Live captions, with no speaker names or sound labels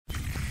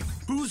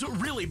who's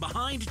really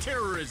behind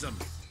terrorism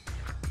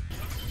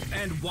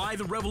and why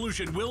the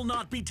revolution will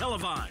not be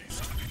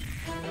televised.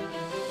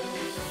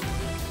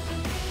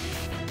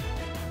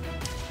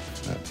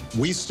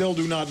 We still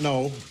do not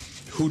know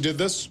who did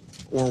this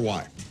or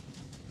why.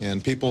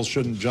 And people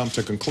shouldn't jump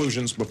to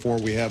conclusions before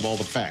we have all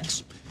the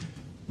facts.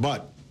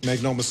 But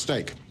make no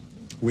mistake,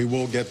 we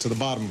will get to the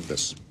bottom of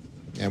this.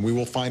 And we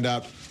will find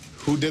out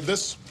who did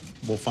this.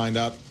 We'll find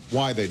out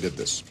why they did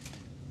this.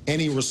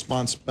 Any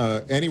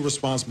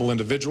responsible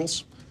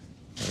individuals,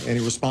 any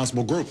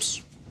responsible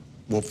groups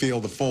will feel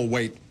the full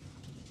weight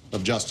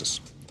of justice.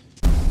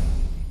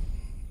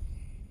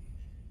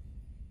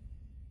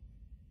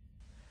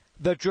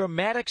 The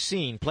dramatic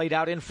scene played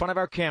out in front of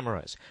our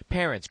cameras.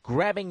 Parents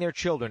grabbing their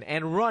children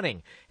and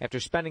running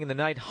after spending the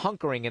night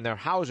hunkering in their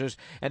houses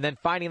and then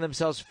finding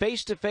themselves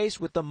face to face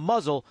with the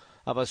muzzle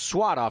of a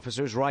SWAT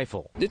officer's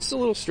rifle. It's a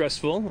little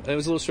stressful. It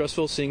was a little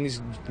stressful seeing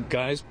these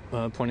guys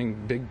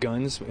pointing big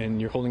guns and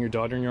you're holding your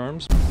daughter in your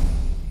arms.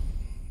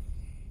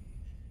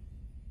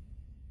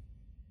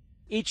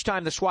 Each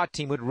time the SWAT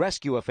team would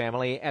rescue a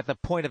family at the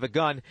point of a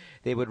gun,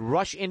 they would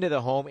rush into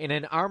the home in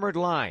an armored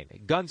line,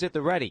 guns at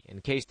the ready in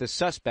case the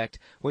suspect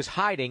was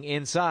hiding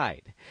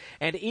inside.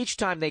 And each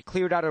time they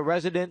cleared out a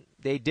resident,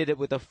 they did it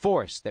with a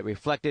force that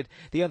reflected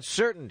the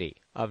uncertainty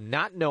of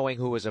not knowing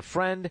who was a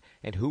friend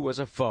and who was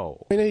a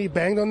foe. When he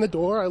banged on the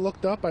door, I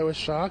looked up, I was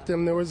shocked,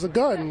 and there was a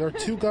gun, or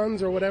two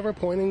guns or whatever,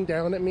 pointing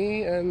down at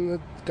me, and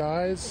the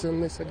guys,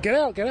 and they said, "Get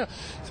out, get out."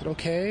 I said,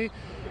 "Okay."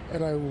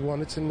 And I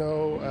wanted to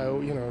know,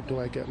 do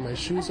I get my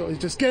shoes?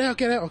 Just get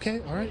out, okay,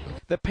 all right.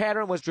 The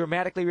pattern was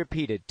dramatically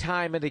repeated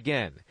time and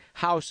again,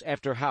 house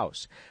after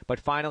house.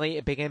 But finally,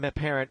 it became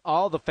apparent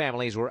all the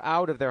families were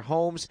out of their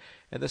homes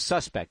and the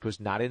suspect was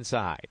not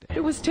inside.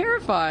 It was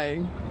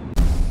terrifying.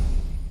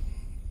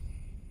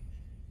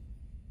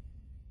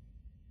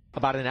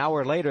 About an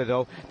hour later,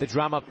 though, the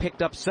drama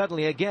picked up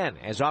suddenly again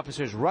as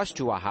officers rushed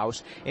to a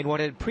house in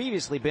what had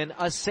previously been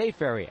a safe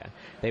area.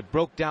 They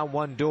broke down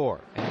one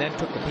door and then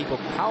took the people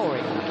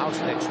cowering in the house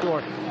next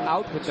door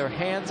out with their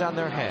hands on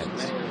their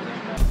heads.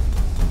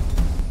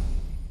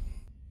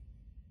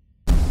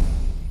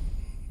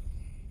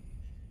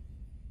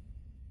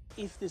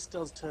 If this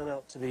does turn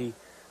out to be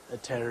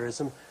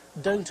terrorism,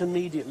 don't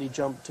immediately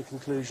jump to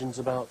conclusions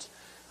about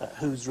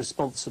who's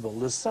responsible.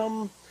 There's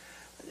some...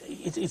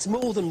 It's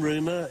more than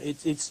rumour,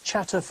 it's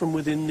chatter from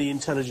within the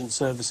intelligence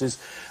services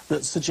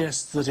that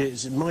suggests that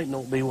it might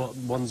not be what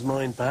one's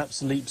mind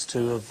perhaps leaps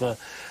to of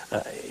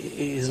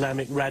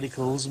Islamic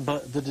radicals,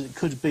 but that it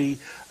could be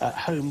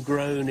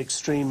homegrown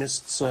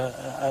extremists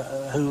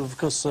who, of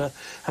course,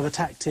 have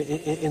attacked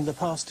in the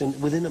past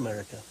within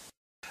America.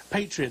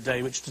 Patriot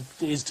Day, which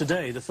is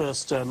today, the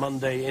first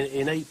Monday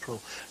in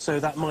April, so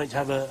that might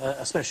have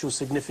a special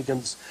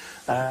significance.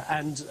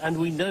 And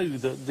we know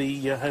that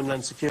the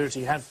Homeland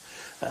Security have,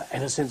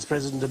 ever since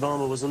President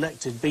Obama was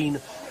elected, been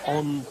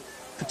on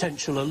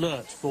potential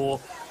alert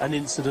for an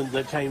incident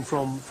that came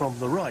from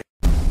the right.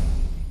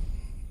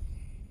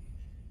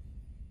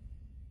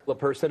 A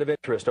person of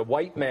interest, a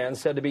white man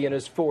said to be in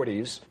his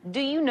 40s.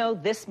 Do you know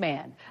this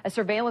man? A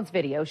surveillance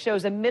video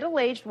shows a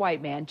middle-aged white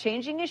man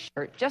changing his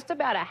shirt just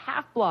about a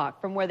half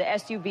block from where the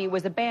SUV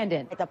was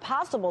abandoned. The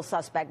possible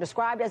suspect,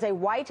 described as a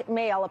white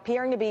male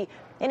appearing to be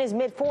in his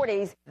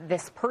mid-40s.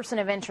 This person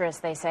of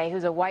interest, they say,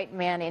 who's a white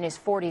man in his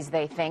 40s,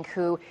 they think,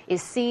 who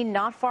is seen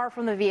not far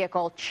from the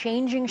vehicle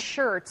changing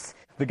shirts.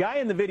 The guy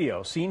in the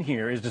video seen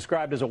here is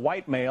described as a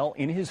white male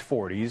in his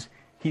 40s.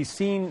 He's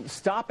seen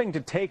stopping to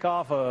take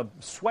off a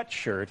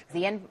sweatshirt.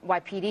 The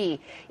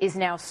NYPD is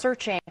now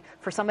searching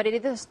for somebody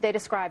they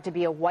described to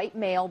be a white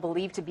male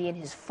believed to be in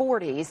his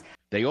 40s.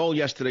 They all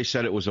yesterday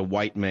said it was a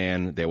white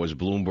man. There was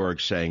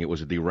Bloomberg saying it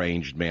was a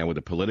deranged man with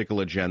a political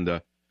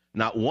agenda.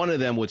 Not one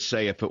of them would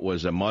say if it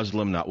was a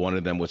Muslim. Not one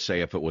of them would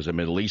say if it was a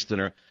Middle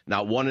Easterner.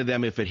 Not one of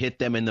them, if it hit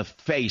them in the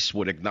face,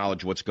 would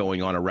acknowledge what's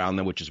going on around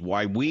them, which is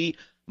why we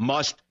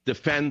must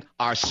defend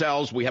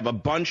ourselves. We have a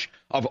bunch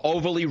of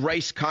overly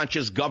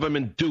race-conscious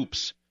government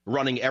dupes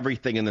running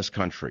everything in this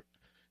country.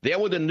 There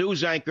were the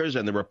news anchors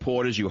and the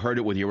reporters, you heard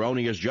it with your own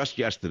ears just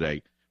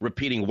yesterday,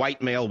 repeating white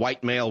male,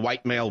 white male,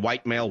 white male,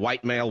 white male,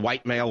 white male,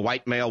 white male,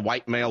 white male,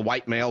 white male,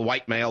 white male,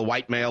 white male,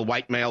 white male,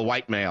 white male,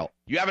 white male.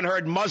 You haven't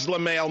heard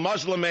Muslim male,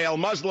 Muslim male,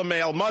 Muslim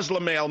male,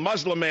 Muslim male,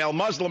 Muslim male,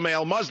 Muslim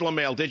male, Muslim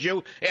male, did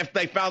you? If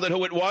they found out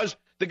who it was?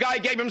 The guy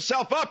gave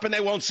himself up, and they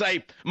won't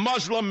say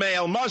Muslim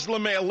male,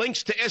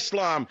 links to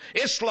Islam,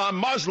 Islam,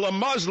 Muslim,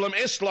 Muslim,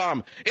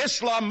 Islam,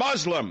 Islam,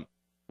 Muslim.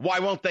 Why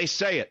won't they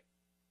say it?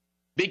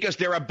 Because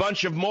they're a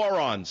bunch of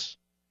morons,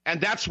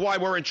 and that's why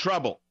we're in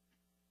trouble.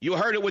 You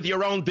heard it with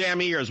your own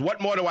damn ears.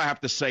 What more do I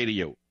have to say to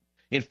you?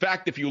 In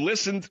fact, if you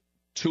listened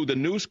to the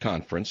news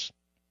conference,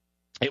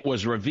 it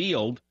was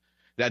revealed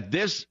that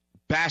this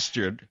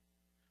bastard,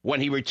 when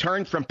he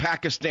returned from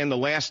Pakistan the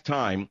last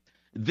time,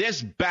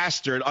 this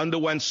bastard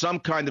underwent some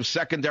kind of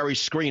secondary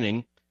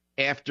screening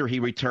after he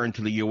returned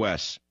to the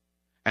U.S.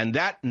 And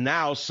that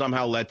now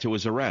somehow led to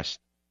his arrest.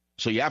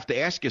 So you have to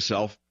ask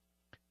yourself,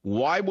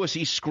 why was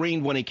he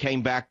screened when he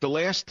came back the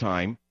last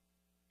time?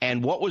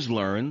 And what was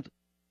learned?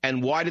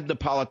 And why did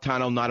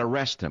Napolitano not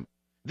arrest him?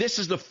 This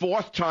is the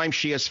fourth time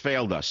she has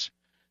failed us.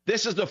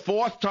 This is the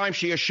fourth time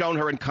she has shown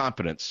her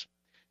incompetence.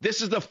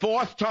 This is the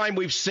fourth time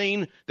we've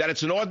seen that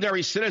it's an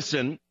ordinary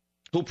citizen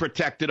who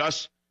protected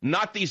us,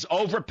 not these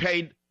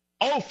overpaid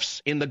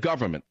oafs in the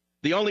government.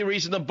 The only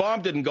reason the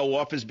bomb didn't go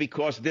off is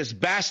because this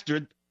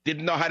bastard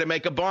didn't know how to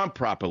make a bomb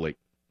properly.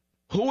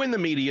 Who in the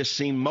media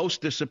seemed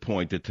most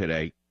disappointed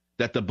today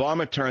that the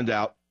bomber turned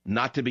out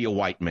not to be a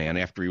white man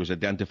after he was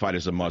identified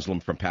as a Muslim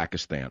from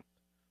Pakistan?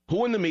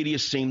 Who in the media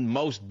seemed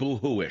most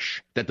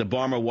boo-hooish that the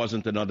bomber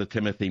wasn't another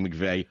Timothy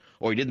McVeigh,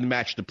 or he didn't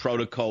match the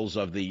protocols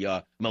of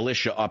the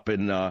militia up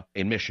in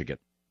Michigan?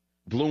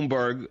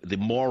 Bloomberg, the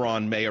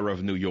moron mayor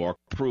of New York,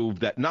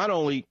 proved that not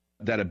only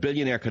that a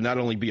billionaire can not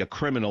only be a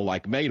criminal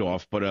like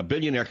Madoff, but a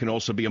billionaire can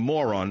also be a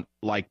moron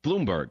like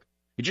Bloomberg.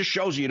 It just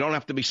shows you don't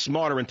have to be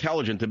smart or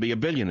intelligent to be a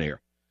billionaire.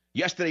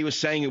 Yesterday he was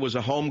saying it was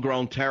a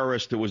homegrown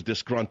terrorist who was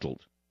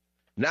disgruntled.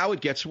 Now it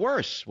gets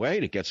worse.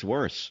 Wait, it gets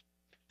worse.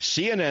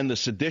 CNN, the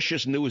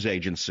seditious news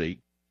agency,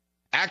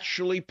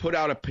 actually put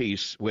out a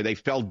piece where they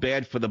felt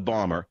bad for the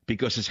bomber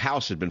because his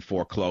house had been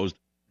foreclosed.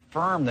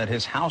 Firm that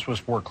his house was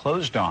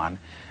foreclosed on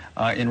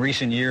in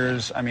recent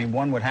years. I mean,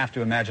 one would have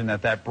to imagine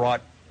that that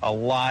brought a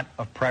lot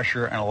of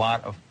pressure and a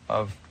lot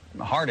of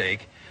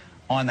heartache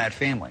on that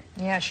family.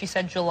 Yeah, she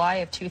said July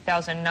of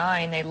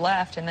 2009 they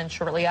left, and then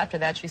shortly after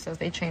that she says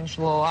they changed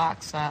the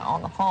locks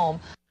on the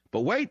home.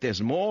 But wait,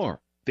 there's more.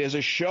 There's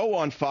a show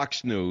on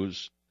Fox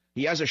News.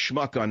 He has a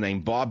schmuck on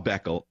named Bob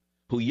Beckel,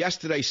 who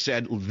yesterday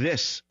said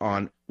this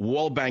on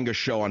Wallbanger's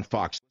show on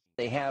Fox.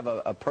 They have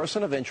a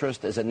person of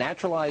interest as a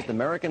naturalized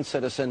American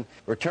citizen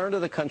returned to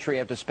the country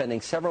after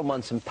spending several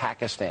months in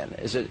Pakistan.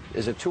 Is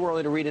it too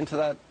early to read into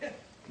that?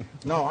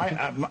 No,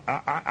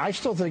 I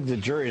still think the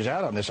jury is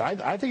out on this.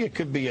 I think it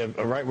could be a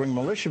right-wing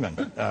militiaman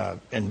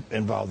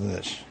involved in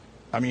this.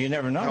 I mean, you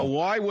never know. Now,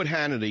 why would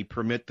Hannity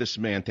permit this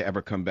man to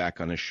ever come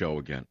back on his show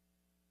again?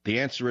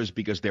 The answer is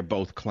because they're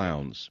both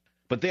clowns.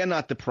 But they're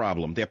not the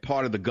problem. They're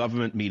part of the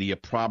government media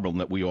problem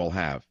that we all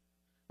have.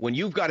 When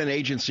you've got an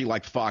agency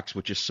like Fox,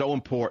 which is so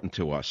important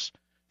to us,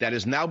 that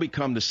has now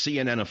become the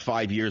CNN of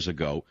 5 years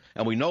ago,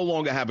 and we no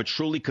longer have a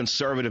truly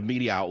conservative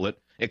media outlet,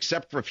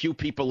 except for a few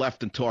people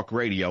left in talk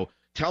radio,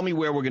 tell me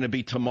where we're going to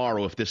be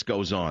tomorrow if this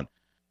goes on.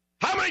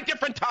 How many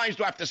different times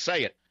do I have to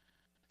say it?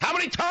 How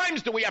many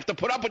times do we have to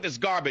put up with this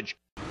garbage?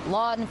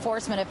 Law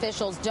enforcement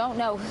officials don't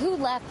know who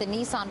left the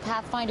Nissan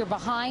Pathfinder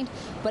behind,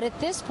 but at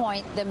this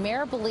point, the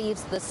mayor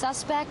believes the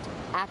suspect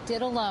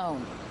acted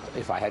alone.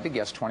 If I had to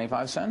guess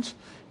 25 cents,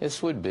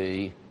 this would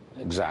be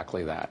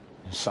exactly that.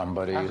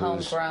 Somebody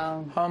who's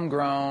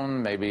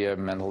homegrown, maybe a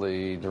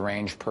mentally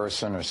deranged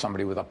person or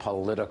somebody with a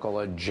political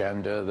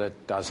agenda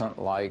that doesn't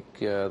like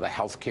the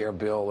health care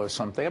bill or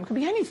something. It could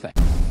be anything.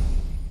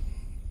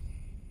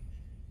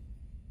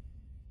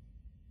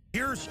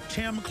 Here's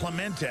Tim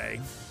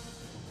Clemente,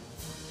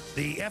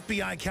 the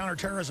FBI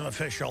counterterrorism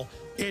official,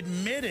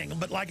 admitting,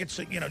 but like it's,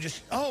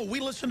 just, oh, we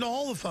listened to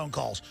all the phone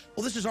calls.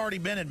 Well, this has already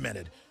been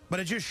admitted, but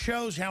it just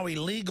shows how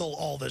illegal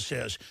all this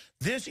is.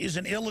 This is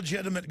an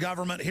illegitimate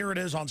government. Here it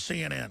is on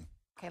CNN.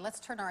 Okay,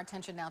 let's turn our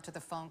attention now to the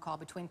phone call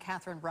between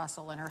Catherine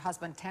Russell and her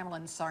husband,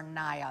 Tamerlan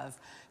Tsarnaev.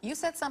 You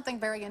said something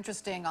very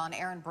interesting on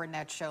Aaron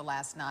Burnett's show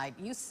last night.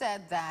 You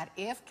said that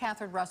if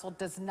Catherine Russell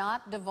does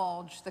not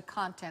divulge the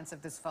contents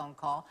of this phone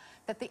call,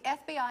 that the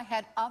FBI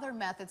had other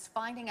methods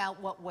finding out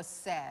what was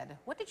said.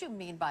 What did you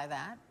mean by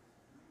that?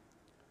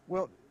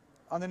 Well,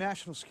 on the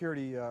national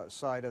security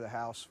side of the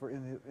house,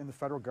 in the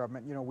federal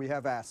government, we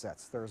have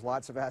assets. There's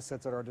lots of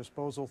assets at our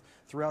disposal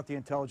throughout the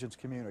intelligence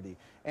community,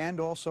 and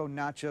also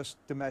not just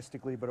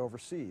domestically but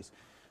overseas.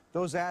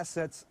 Those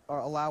assets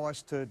allow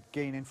us to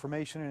gain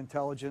information and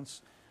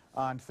intelligence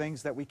on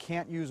things that we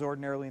can't use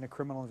ordinarily in a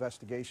criminal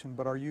investigation,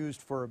 but are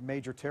used for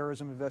major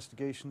terrorism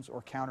investigations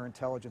or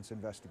counterintelligence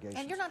investigations.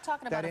 And you're not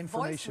talking about a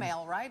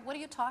voicemail, right? What are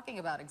you talking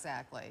about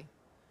exactly?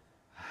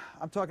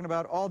 I'm talking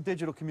about all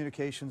digital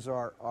communications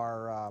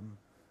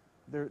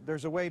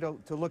there's a way to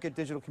look at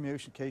digital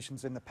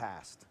communications in the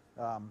past.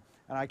 And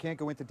I can't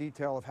go into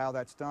detail of how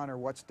that's done or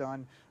what's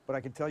done, but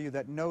I can tell you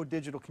that no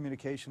digital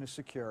communication is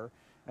secure.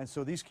 And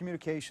so these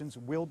communications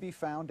will be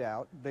found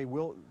out.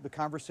 The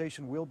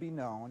conversation will be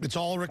known. It's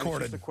all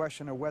recorded. It's just a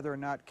question of whether or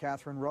not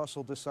Catherine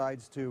Russell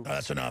decides to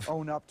that's enough.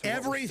 Own up to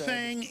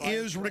everything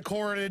is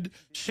recorded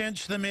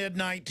since the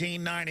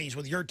mid-1990s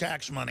with your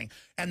tax money.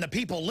 And the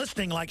people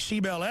listening, like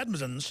Sibel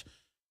Edmonds,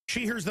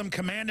 she hears them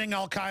commanding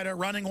Al-Qaeda,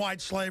 running white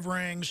slave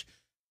rings,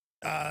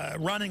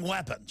 running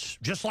weapons,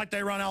 just like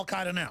they run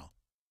Al-Qaeda now.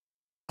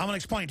 I'm going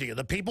to explain to you.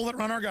 The people that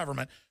run our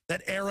government,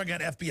 that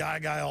arrogant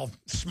FBI guy all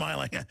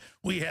smiling,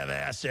 we have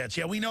assets.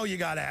 Yeah, we know you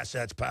got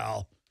assets,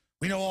 pal.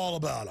 We know all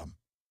about them.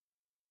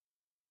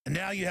 And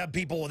now you have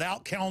people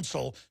without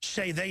counsel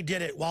say they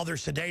did it while they're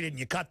sedated and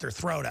you cut their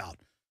throat out.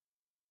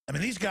 I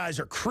mean, these guys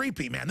are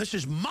creepy, man. This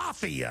is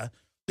mafia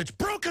that's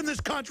broken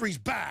this country's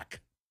back.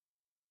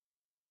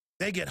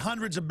 They get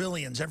hundreds of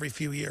billions every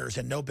few years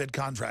and no-bid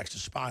contracts to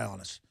spy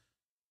on us.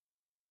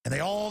 And they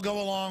all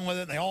go along with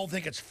it, and they all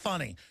think it's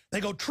funny.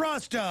 They go,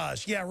 trust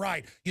us. Yeah,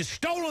 right. You've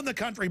stolen the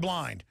country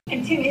blind.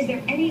 And Tim, is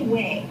there any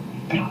way,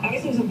 now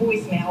obviously it was a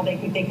voicemail,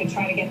 they could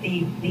try to get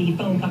the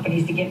phone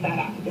companies to give that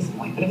up at this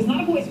point. But if it's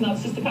not a voicemail,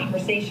 it's just a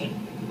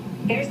conversation.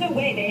 There's no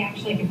way they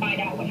actually can find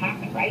out what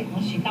happened, right?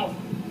 Unless she tells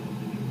them.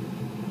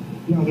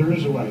 No, there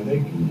is a way.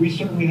 We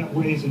certainly have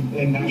ways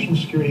in national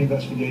security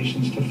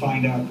investigations to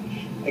find out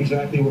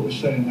exactly what was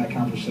said in that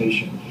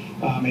conversation.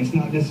 It's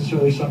not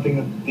necessarily something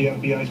that the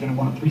FBI is going to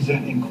want to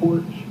present in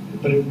court,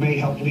 but it may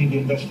help lead the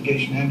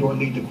investigation and or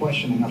lead to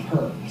questioning of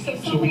her. So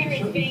somewhere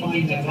it's being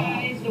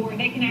digitized, or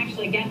they can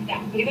actually get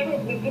that.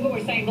 Because people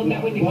were saying, look,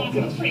 that would be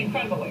possible. It's pretty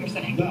incredible what you're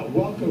saying. No,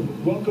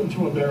 welcome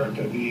to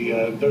America.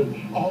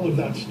 All of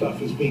that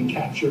stuff is being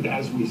captured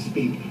as we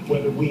speak,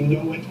 whether we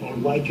know it or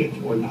like it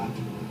or not.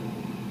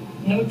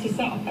 Note to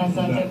self, as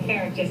Tim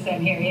Farrick just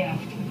said here, yeah.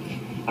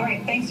 All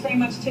right, thanks very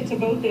much to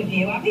both of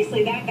you.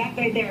 Obviously, that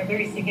right there, a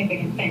very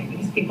significant thing,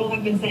 because people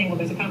have been saying, well,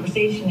 there's a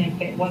conversation.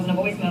 If it wasn't a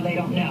voicemail, they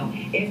don't know.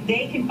 If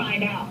they can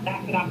find out,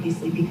 that could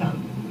obviously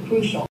become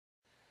crucial.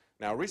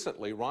 Now,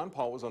 recently, Ron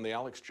Paul was on the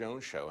Alex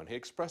Jones show, and he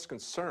expressed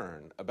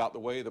concern about the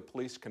way the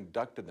police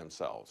conducted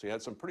themselves. He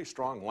had some pretty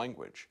strong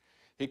language.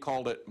 He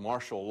called it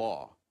martial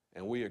law,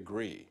 and we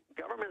agree.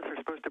 Governments are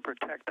supposed to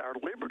protect our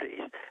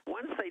liberties.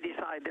 Once they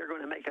decide they're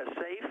going to make us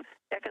safe,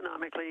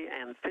 economically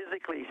and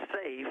physically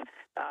safe,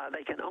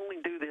 they can only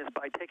do this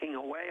by taking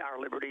away our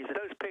liberties.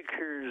 Those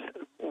pictures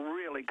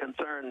really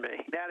concern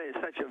me. That is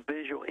such a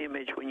visual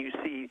image when you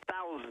see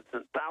thousands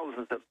and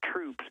thousands of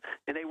troops,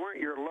 and they weren't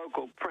your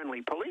local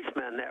friendly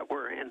policemen that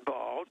were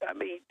involved. I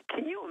mean,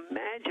 can you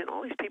imagine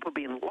all these people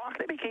being locked?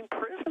 They became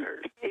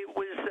prisoners. It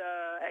was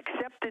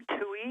accepted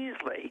too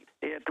easily.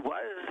 It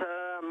was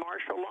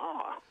martial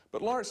law.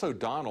 But Lawrence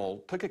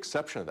O'Donnell took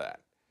exception to that,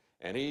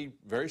 and he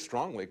very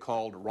strongly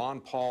called Ron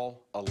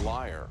Paul a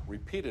liar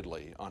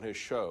repeatedly on his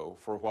show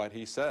for what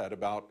he said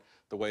about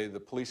the way the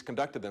police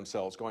conducted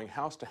themselves, going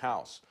house to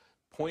house,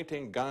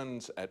 pointing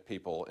guns at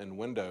people in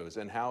windows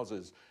in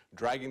houses,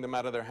 dragging them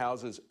out of their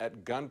houses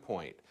at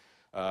gunpoint,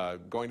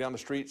 going down the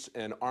streets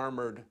in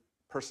armored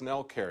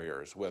personnel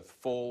carriers with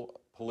full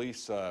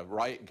police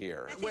riot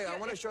gear. Wait, I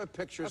want to show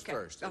pictures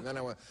first, and then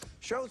I want to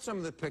show some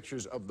of the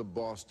pictures of the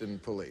Boston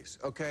police,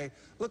 okay?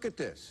 Look at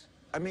this.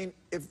 I mean,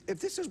 if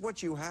this is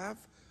what you have,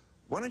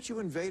 why don't you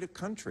invade a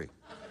country?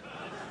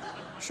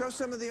 Show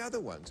some of the other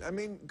ones. I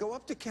mean, go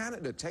up to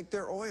Canada, take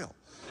their oil.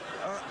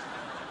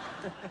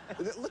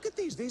 Look at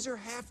these. These are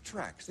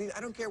half-tracks.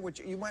 I don't care what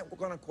you might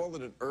want to call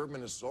it, an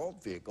urban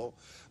assault vehicle,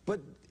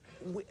 but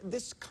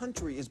this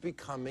country is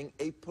becoming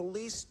a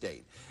police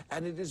state,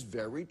 and it is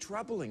very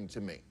troubling to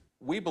me.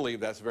 We believe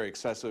that's very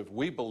excessive.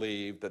 We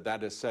believe that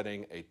that is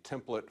setting a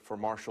template for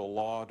martial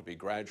law to be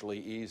gradually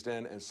eased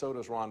in, and so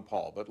does Ron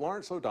Paul. But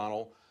Lawrence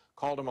O'Donnell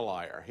called him a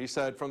liar. He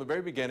said from the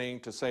very beginning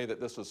to say that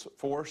this was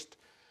forced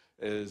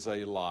is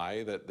a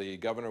lie, that the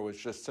governor was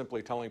just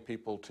simply telling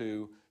people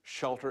to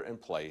shelter in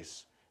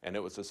place, and it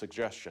was a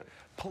suggestion.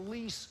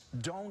 Police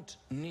don't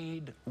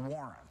need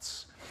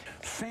warrants.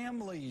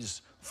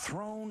 Families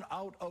thrown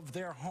out of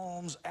their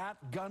homes at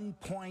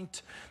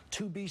gunpoint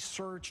to be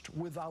searched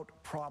without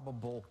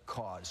probable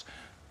cause.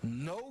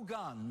 No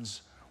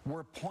guns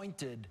were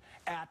pointed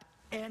at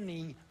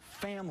any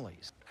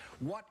families.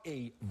 What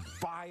a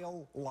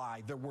vile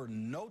lie. There were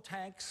no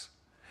tanks,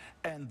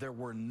 and there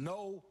were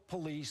no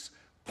police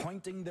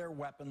pointing their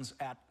weapons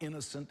at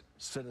innocent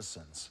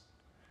citizens.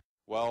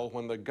 Well,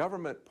 when the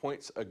government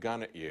points a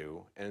gun at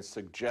you and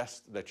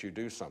suggests that you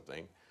do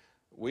something,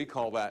 we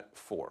call that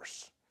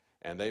force.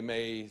 And they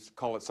may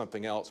call it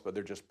something else, but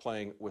they're just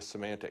playing with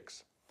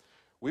semantics.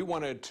 We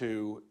wanted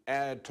to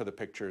add to the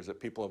pictures that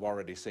people have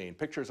already seen,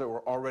 pictures that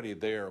were already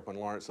there when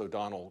Lawrence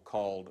O'Donnell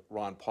called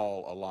Ron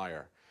Paul a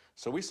liar.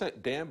 So we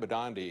sent Dan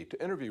Badandi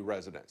to interview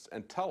residents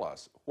and tell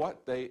us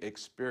what they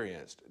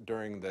experienced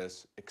during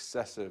this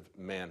excessive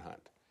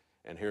manhunt.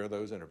 And here are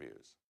those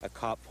interviews. A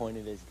cop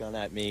pointed his gun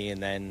at me,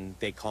 and then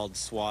they called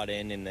SWAT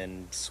in, and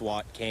then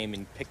SWAT came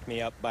and picked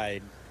me up by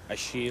a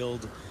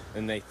shield,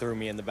 and they threw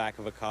me in the back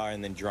of a car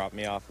and then dropped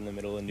me off in the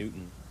middle of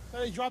Newton.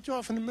 They dropped you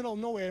off in the middle of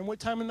nowhere, and what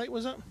time of night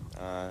was that?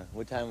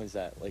 What time was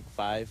that, like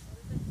 5?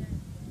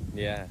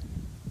 Yeah,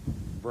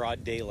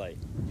 broad daylight.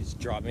 Just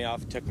dropped me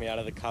off, took me out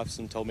of the cuffs,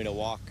 and told me to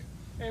walk.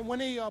 And when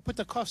they put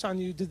the cuffs on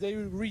you, did they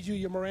read you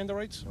your Miranda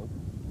rights? Nope.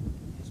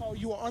 So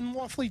you were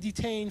unlawfully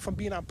detained from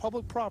being on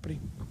public property?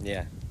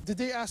 Yeah. Did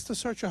they ask to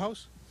search your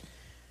house?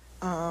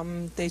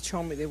 They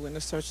told me they were going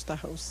to search the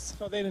house.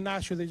 So they didn't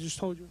ask you, they just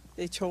told you?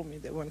 They told me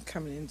they weren't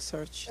coming in to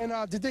search. And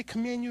did they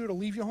command you to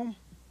leave your home?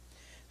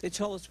 They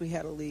told us we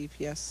had to leave,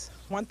 yes.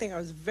 One thing I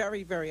was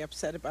very, very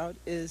upset about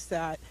is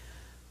that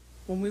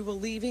when we were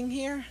leaving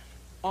here,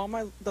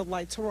 the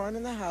lights were on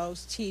in the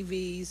house,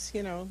 TVs,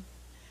 you know,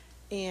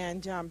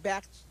 and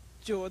back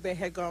door, they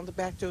had gone the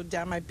back door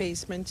down my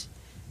basement,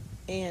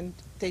 and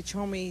they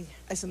told me,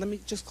 I said, let me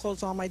just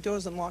close all my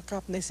doors and lock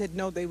up, and they said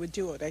no, they would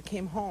do it. I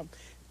came home.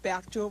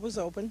 Back door was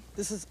open.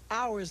 This is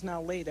hours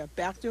now later.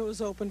 Back door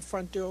was open,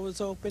 front door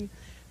was open,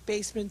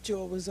 basement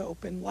door was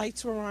open,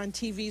 lights were on,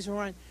 TVs were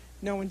on.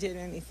 No one did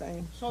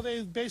anything. So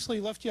they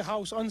basically left your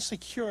house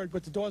unsecured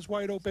with the doors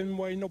wide open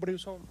while nobody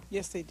was home?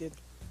 Yes, they did.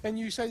 And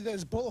you say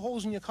there's bullet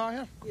holes in your car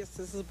here? Yes,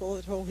 this is a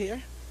bullet hole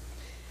here.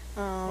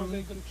 Are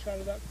they going to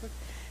shatter that quick?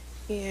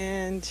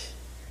 And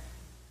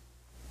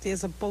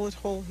there's a bullet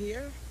hole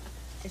here.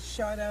 It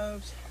shot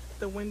out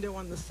the window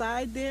on the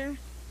side there.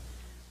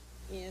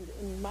 And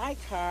in my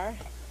car,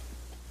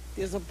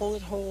 there's a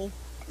bullet hole,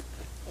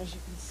 as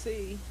you can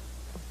see.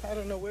 I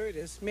don't know where it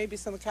is. Maybe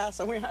it's in the car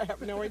somewhere. I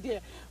have no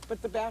idea.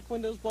 But the back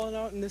window's blown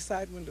out and the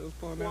side window's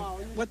blown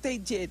out. What they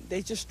did,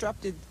 they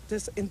disrupted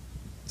this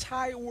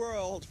entire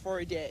world for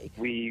a day.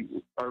 We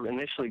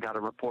initially got a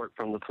report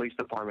from the police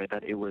department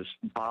that it was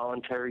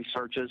voluntary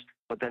searches,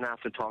 but then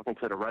after talking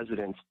to the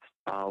residents,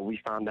 we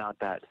found out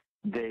that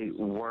they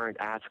weren't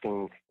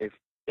asking if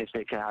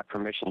they could have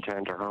permission to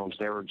enter homes.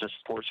 They were just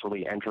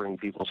forcefully entering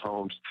people's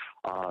homes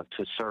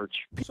to search.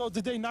 So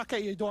did they knock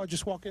at your door or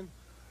just walk in?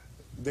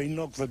 They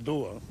knocked the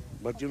door,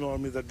 but you know, I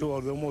mean, the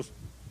door, they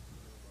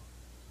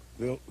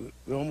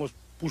almost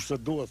pushed the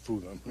door through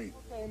them. I mean.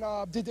 Okay,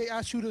 and did they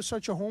ask you to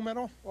search your home at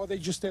all, or they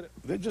just did it?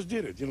 They just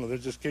did it, you know, they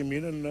just came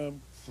in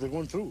and they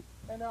went through.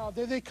 And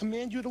did they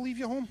command you to leave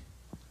your home?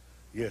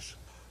 Yes.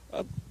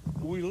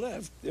 We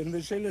left, and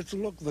they say, let's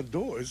lock the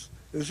doors.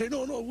 They say,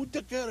 no, we'll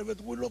take care of it.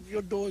 We'll lock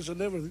your doors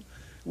and everything.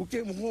 We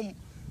came home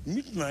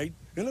midnight,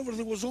 and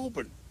everything was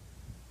open.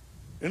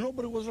 And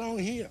nobody was around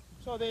here.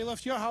 So they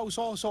left your house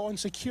also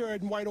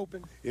unsecured and wide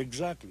open?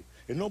 Exactly.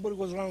 And nobody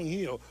was around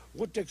here.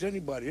 What takes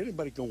anybody?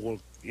 Anybody can walk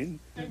in.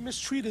 They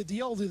mistreated the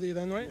elderly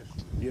then, right?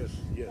 Yes.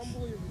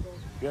 Unbelievable.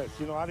 Yes,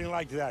 you know, I didn't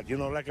like that. You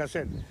know, like I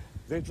said,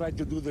 they tried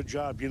to do the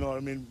job, you know, I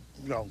mean,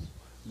 no.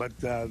 But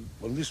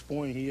on this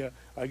point here,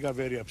 I got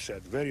very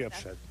upset, very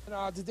upset.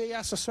 And, did they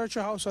ask to search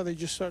your house, or they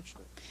just searched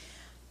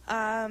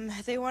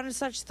it? They wanted to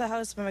search the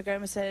house, but my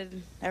grandma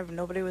said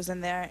nobody was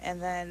in there,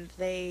 and then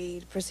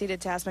they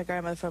proceeded to ask my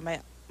grandma for my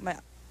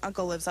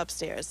uncle lives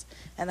upstairs,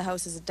 and the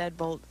house is a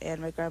deadbolt,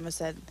 and my grandma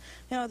said,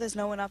 you know, there's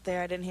no one up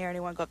there. I didn't hear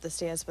anyone go up the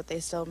stairs, but they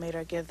still made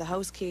her give the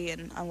house key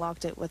and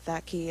unlocked it with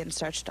that key and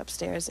searched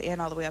upstairs and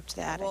all the way up to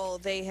the attic. Well,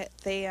 they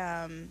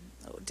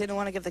didn't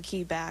want to give the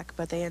key back,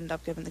 but they ended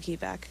up giving the key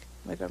back.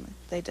 My grandma,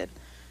 they did.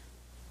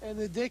 And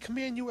did they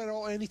command you at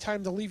all any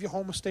time to leave your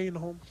home or stay in the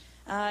home?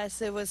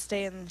 So it was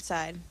stay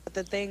inside. But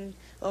the thing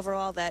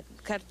overall that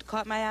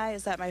caught my eye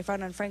is that my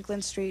friend on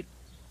Franklin Street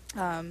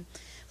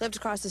lived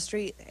across the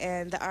street,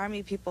 and the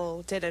Army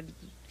people did a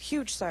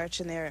huge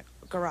search in their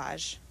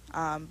garage.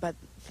 But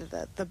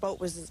the boat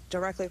was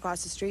directly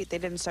across the street. They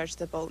didn't search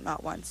the boat,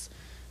 not once.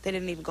 They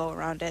didn't even go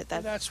around it.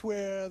 And that's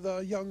where the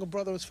younger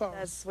brother was found?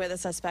 That's where the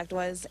suspect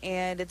was.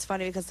 And it's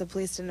funny because the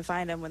police didn't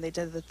find him when they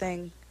did the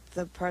thing.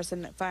 The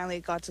person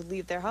finally got to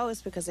leave their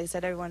house because they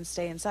said everyone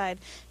stay inside.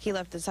 He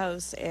left his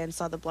house and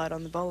saw the blood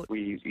on the boat.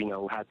 We,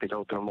 had to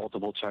go through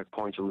multiple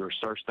checkpoints, and we were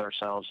searched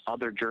ourselves.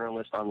 Other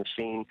journalists on the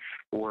scene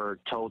were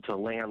told to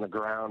lay on the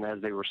ground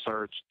as they were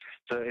searched.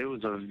 So it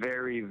was a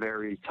very,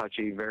 very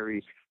touchy,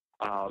 very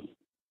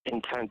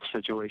intense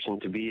situation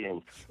to be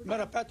in.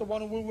 Matter of fact,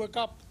 when we woke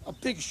up, a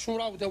big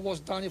shootout that was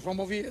done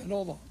from over here and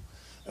over.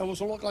 It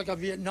was look like a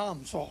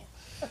Vietnam, so.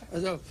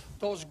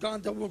 Those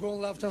guns that were going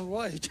left and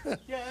right.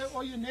 Yeah,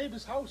 all your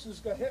neighbors'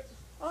 houses got hit.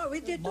 Oh, we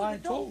did Mine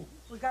too.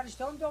 We got a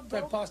stone door They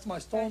broke. passed my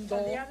stone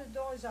door The other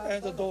doors are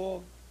and the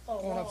door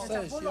going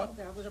upstairs.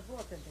 There was a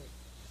broken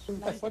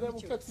there. If I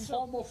would put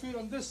 4 more feet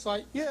on this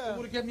side, it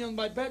would have get me in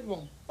my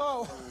bedroom.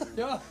 Oh,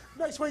 yeah.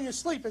 Nice when you're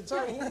sleeping,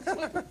 too.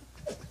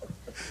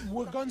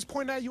 Were guns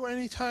pointed at you at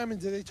any time,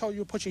 and did they tell you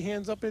to put your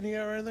hands up in the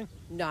air or anything?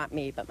 Not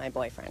me, but my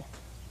boyfriend.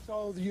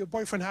 So your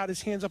boyfriend had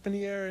his hands up in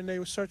the air and they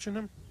were searching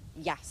him?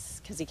 Yes,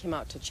 because he came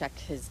out to check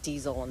his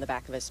diesel in the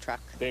back of his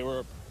truck. They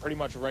were pretty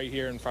much right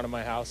here in front of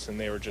my house, and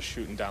they were just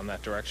shooting down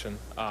that direction.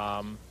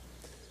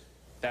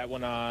 That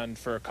went on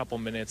for a couple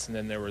minutes, and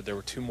then there were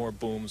 2 more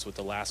booms, with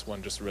the last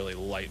one just really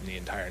lighting the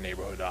entire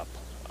neighborhood up.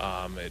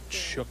 It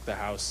shook the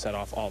house, set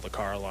off all the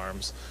car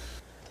alarms.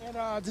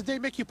 And did they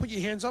make you put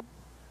your hands up?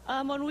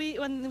 When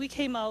we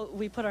came out,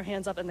 we put our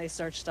hands up and they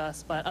searched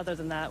us, but other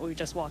than that, we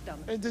just walked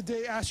down. And did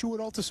they ask you at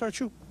all to search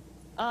you?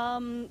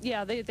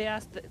 Yeah, they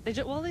asked. They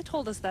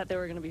told us that they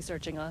were going to be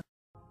searching us.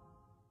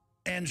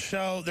 And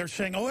so they're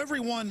saying, oh,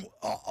 everyone,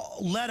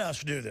 let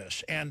us do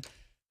this. And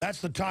that's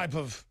the type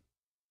of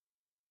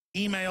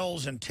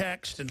emails and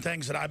text and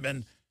things that I've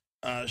been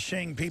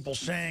seeing people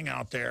saying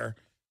out there.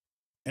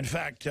 In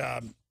fact,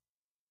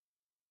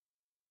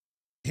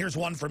 here's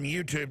one from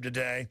YouTube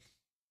today.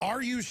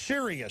 Are you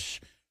serious?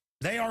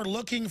 They are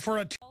looking for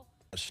a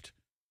terrorist.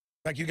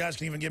 In fact, you guys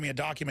can even give me a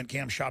document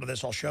cam shot of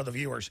this. I'll show the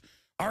viewers.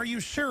 Are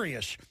you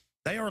serious?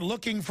 They are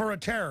looking for a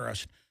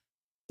terrorist.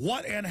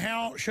 What and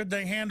how should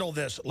they handle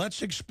this?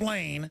 Let's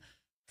explain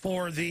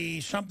for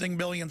the something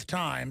billionth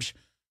times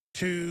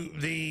to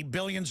the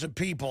billions of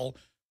people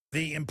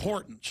the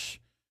importance.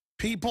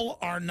 People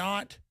are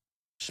not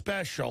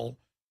special.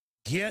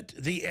 Get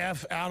the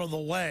F out of the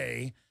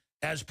way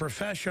as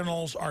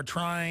professionals are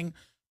trying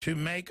to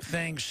make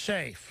things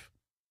safe.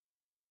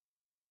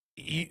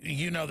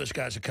 You know this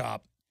guy's a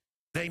cop.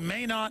 They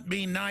may not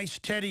be nice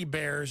teddy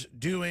bears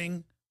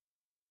doing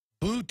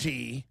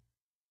booty,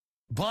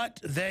 but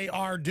they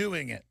are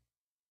doing it.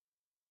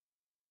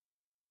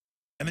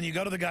 And then you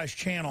go to the guy's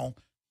channel,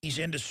 he's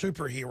into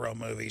superhero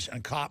movies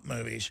and cop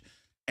movies,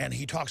 and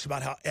he talks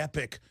about how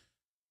epic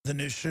the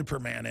new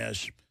Superman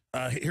is.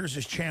 Here's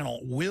his channel,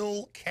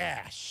 Will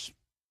Cass.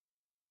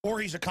 Or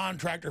he's a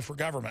contractor for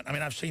government. I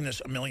mean, I've seen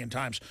this a million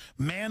times.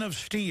 Man of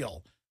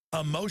Steel,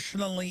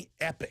 emotionally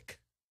epic.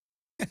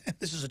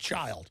 This is a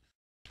child.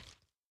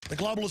 The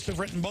globalists have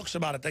written books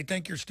about it. They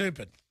think you're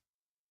stupid.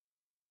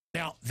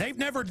 Now, they've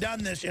never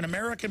done this in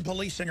American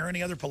policing or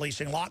any other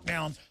policing, locked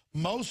down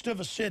most of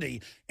a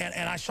city. And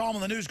I saw them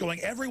on the news going,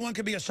 everyone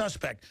could be a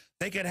suspect.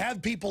 They could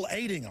have people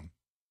aiding them.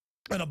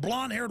 And a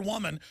blonde-haired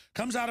woman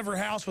comes out of her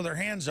house with her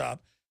hands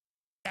up.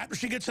 After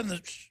she gets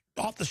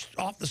off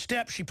the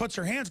step, she puts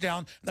her hands down.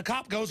 And the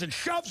cop goes and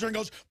shoves her and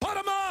goes, put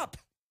them up!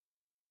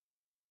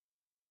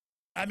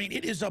 I mean,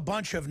 it is a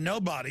bunch of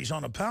nobodies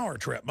on a power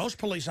trip. Most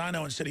police I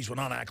know in cities would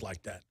not act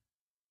like that.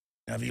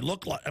 Now, if you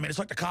look like, I mean, it's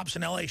like the cops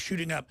in L.A.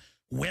 shooting up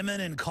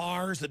women in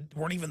cars that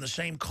weren't even the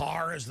same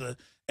car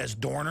as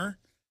Dorner.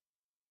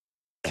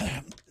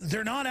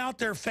 They're not out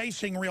there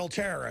facing real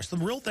terrorists. The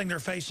real thing they're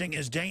facing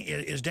is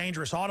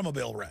dangerous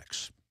automobile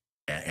wrecks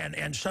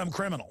and some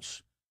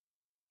criminals.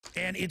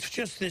 And it's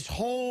just this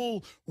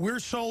whole, we're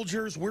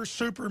soldiers, we're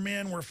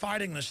supermen, we're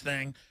fighting this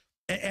thing.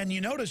 And you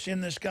notice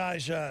in this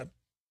guy's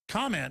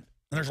comment,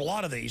 and there's a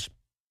lot of these,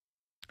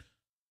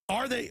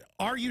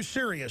 are you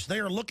serious? They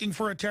are looking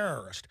for a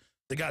terrorist.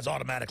 The guy's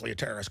automatically a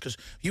terrorist because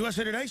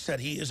USA Today said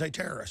he is a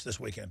terrorist this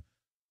weekend.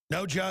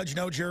 No judge,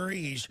 no jury.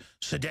 He's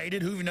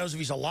sedated. Who even knows if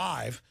he's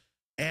alive?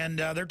 And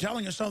they're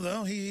telling us, I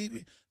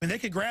mean, they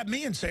could grab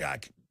me and say,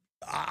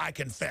 I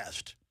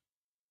confessed.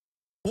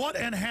 What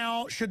and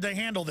how should they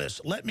handle this?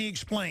 Let me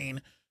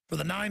explain for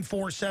the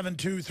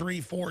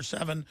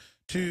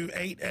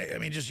 947234728. I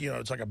mean, just,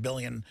 it's like a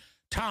billion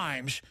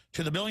times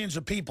to the billions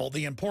of people,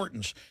 the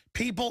importance.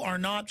 People are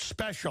not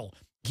special.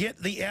 Get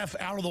the F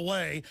out of the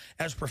way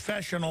as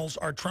professionals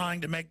are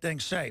trying to make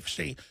things safe.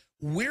 See,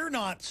 we're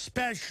not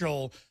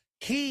special.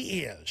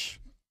 He is.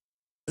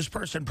 This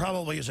person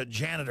probably is a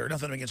janitor.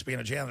 Nothing against being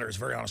a janitor. It's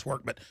very honest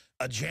work, but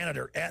a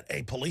janitor at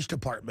a police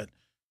department.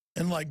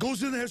 And like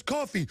goes in and has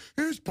coffee.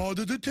 He's part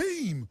of the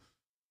team.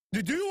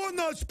 You are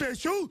not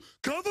special.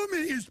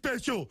 Government is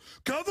special.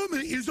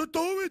 Government is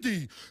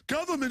authority.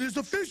 Government is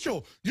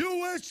official.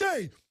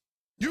 USA.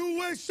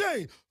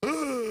 USA.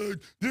 I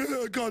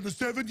got a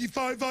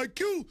 75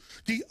 IQ.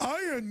 The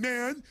Iron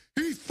Man,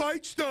 he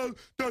fights the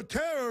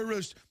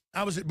terrorists.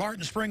 I was at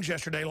Barton Springs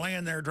yesterday,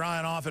 laying there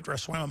drying off after I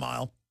swam a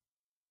mile.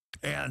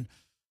 And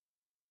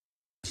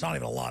it's not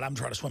even a lot. I'm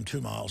trying to swim 2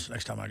 miles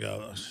next time I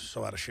go. I'm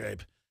so out of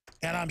shape.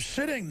 And I'm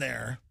sitting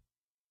there,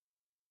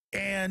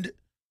 and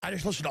I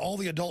just listen to all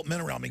the adult men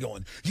around me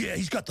going, yeah,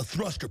 he's got the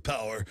thruster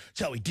power.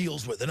 That's how he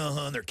deals with it.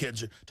 And their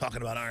kids are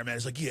talking about Iron Man.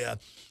 It's like, yeah,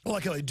 I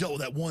like how he dealt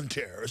with that one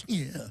terrorist.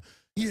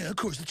 Yeah, of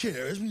course, the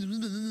terrorist.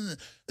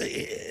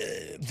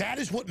 That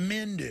is what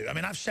men do. I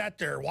mean, I've sat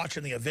there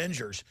watching the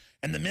Avengers,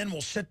 and the men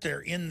will sit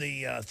there in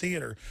the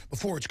theater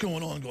before it's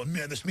going on going,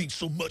 man, this means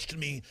so much to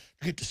me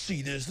to get to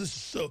see this. This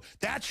is so...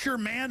 That's your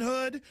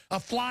manhood, a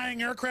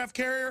flying aircraft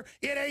carrier?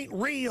 It ain't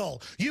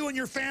real. You and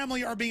your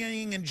family are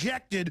being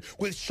injected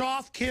with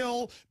soft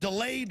kill,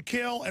 delayed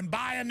kill, and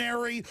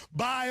binary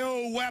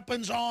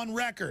bioweapons on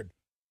record.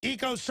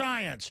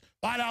 Eco-science.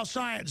 Find out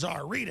science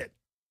are. Read it.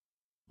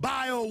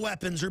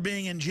 Bioweapons are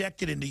being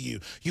injected into you.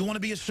 You want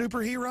to be a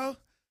superhero?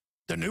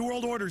 The New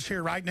World Order's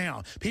here right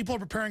now. People are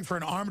preparing for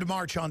an armed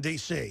march on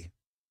D.C.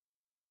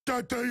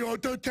 That they are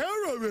the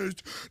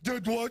terrorists.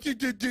 That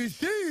Washington,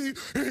 D.C.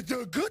 is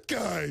the good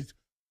guys.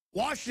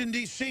 Washington,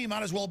 D.C.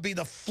 might as well be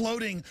the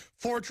floating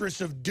fortress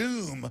of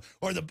doom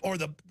or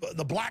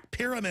the black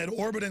pyramid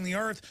orbiting the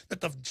earth that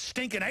the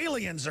stinking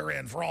aliens are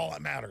in, for all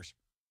that matters.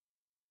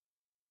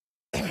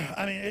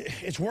 I mean,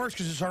 it's worse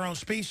because it's our own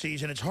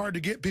species, and it's hard to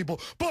get people.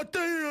 But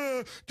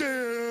the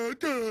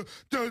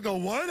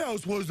White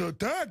House was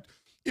attacked,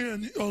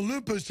 and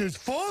Olympus has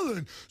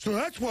fallen, so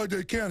that's why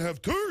they can't have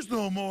tours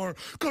no more,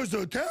 because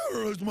the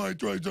terrorists might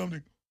try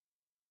something.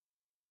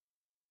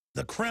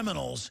 The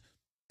criminals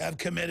have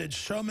committed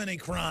so many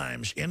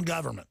crimes in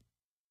government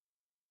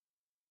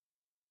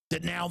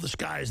that now the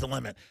sky is the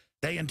limit.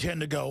 They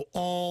intend to go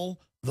all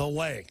the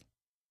way.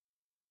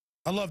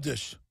 I love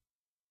this.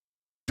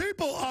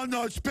 People are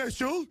not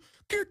special.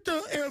 Get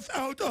the F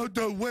out of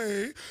the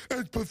way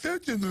as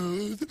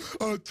professionals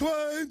are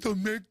trying to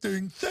make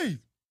things safe.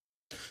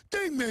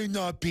 They may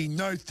not be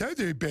nice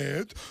teddy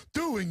bears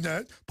doing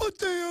that, but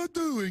they are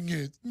doing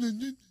it. I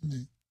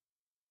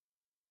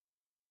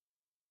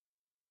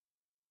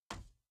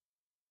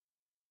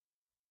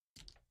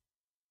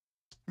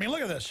mean,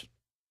 look at this.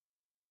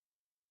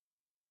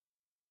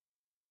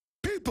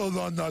 People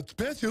are not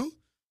special.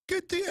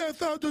 Get the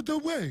F out of the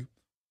way.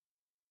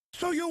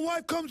 So your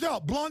wife comes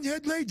out,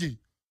 blonde-haired lady.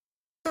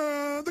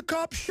 The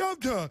cop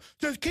shoved her.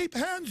 Just keep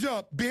hands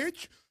up,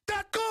 bitch.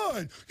 That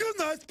good. You're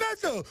not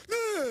special.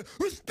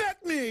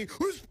 Respect me.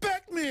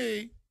 Respect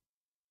me.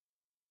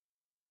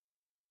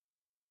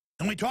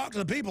 And we talked to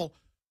the people.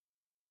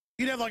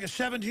 You'd have like a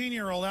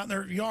 17-year-old out in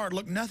their yard,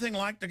 look nothing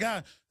like the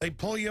guy. They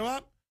pull you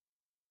up,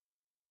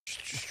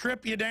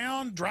 strip you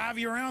down, drive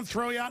you around,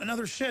 throw you out in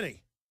another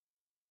city.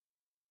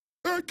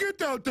 Hey,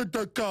 get out of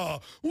the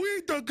car.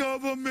 We the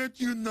government,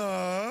 you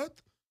not.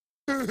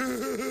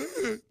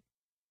 Never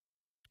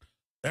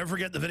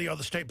forget the video of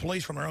the state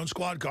police from their own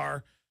squad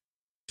car.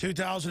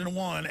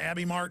 2001,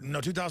 Abby Martin,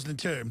 no,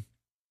 2002.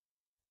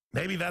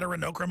 Navy veteran,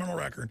 no criminal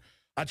record.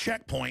 A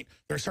checkpoint.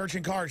 They're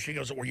searching cars. She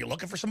goes, were you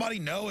looking for somebody?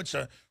 No, it's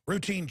a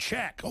routine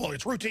check. Oh,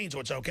 it's routine, so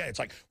it's okay. It's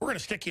like, we're going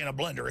to stick you in a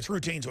blender. It's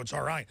routine, so it's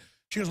all right.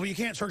 She goes, well, you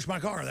can't search my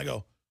car. And they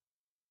go,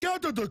 get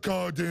out of the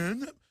car,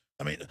 then.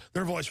 I mean,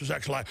 their voice was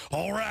actually like,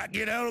 all right,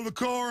 get out of the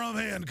car. I'm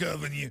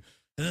handcuffing you.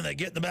 And then they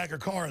get in the back of her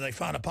car and they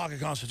find a pocket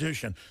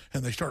Constitution.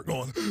 And they start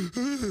going, look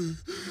at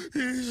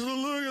this.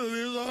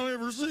 I've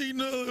never seen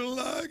nothing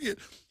like it.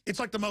 It's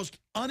like the most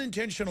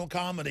unintentional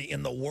comedy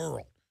in the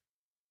world.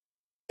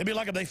 It'd be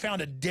like if they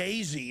found a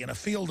daisy in a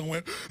field and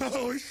went,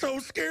 oh, it's so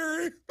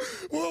scary.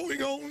 What are we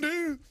going to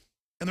do?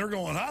 And they're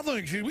going, I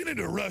think we need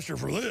to arrest her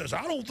for this.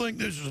 I don't think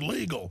this is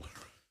legal.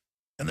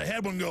 And the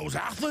head one goes,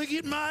 I think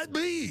it might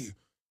be.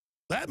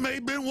 That may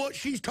have been what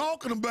she's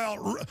talking about,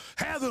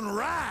 having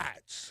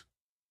rights.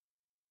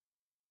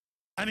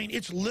 I mean,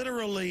 it's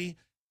literally,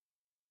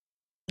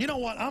 you know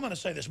what? I'm going to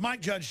say this.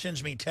 Mike Judge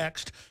sends me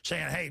text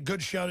saying, hey,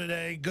 good show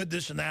today, good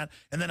this and that.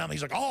 And then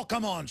he's like, oh,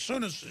 come on,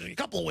 soon as a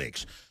couple of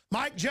weeks.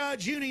 Mike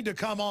Judge, you need to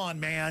come on,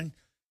 man,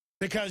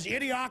 because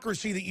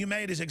Idiocracy that you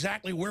made is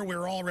exactly where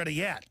we're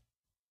already at.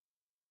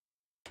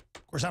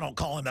 Of course, I don't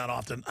call him that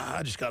often.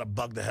 I just got to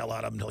bug the hell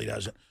out of him until he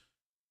does it.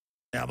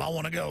 Now, if I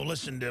want to go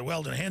listen to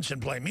Weldon Henson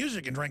play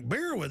music and drink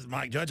beer with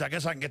Mike Judge, I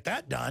guess I can get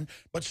that done.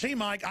 But see,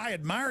 Mike, I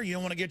admire you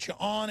and want to get you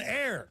on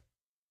air.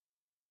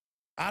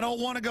 I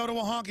don't want to go to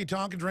a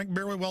honky-tonk and drink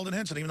beer with Weldon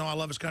Henson, even though I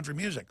love his country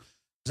music.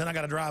 Then I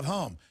got to drive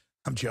home.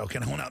 I'm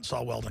joking. I went out and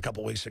saw Weldon a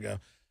couple weeks ago.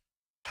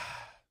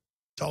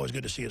 It's always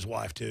good to see his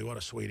wife, too. What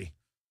a sweetie.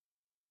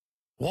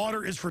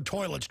 Water is for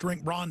toilets.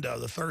 Drink Brondo,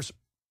 the thirst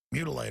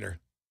mutilator.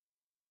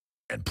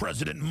 And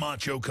President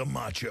Macho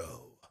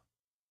Camacho.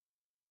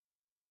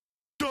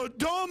 The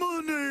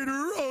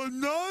Dominator,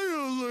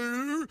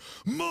 Annihilator,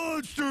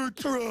 Monster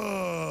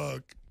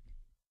Truck.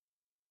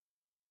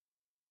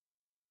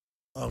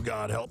 Oh,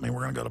 God, help me.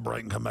 We're going to go to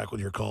break and come back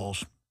with your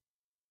calls.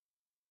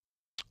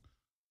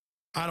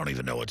 I don't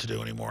even know what to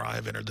do anymore. I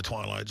have entered the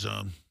twilight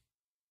zone.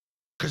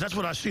 Because that's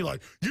what I see,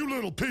 like, you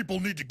little people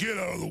need to get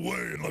out of the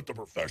way and let the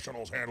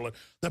professionals handle it.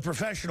 The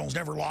professionals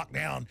never locked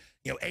down,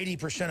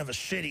 80% of a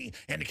city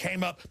and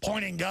came up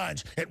pointing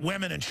guns at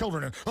women and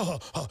children.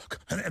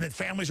 And then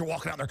families are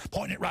walking out there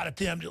pointing it right at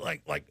them.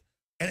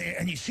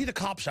 And you see the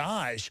cops'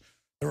 eyes.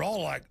 They're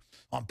all, like,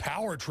 on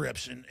power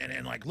trips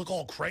and like, look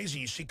all crazy.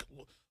 You see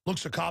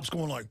looks of cops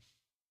going like,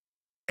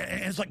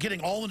 and it's like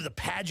getting all into the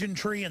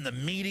pageantry and the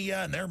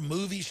media and their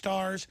movie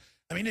stars.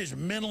 I mean, it is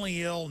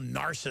mentally ill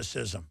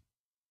narcissism.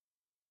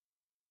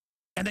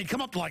 And they'd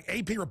come up to like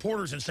AP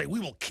reporters and say, we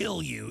will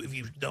kill you if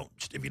you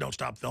don't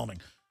stop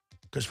filming.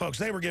 Because, folks,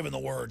 they were given the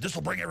word. This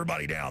will bring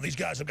everybody down. These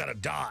guys have got to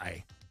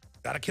die.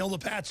 Got to kill the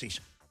patsies.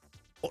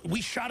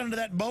 We shot into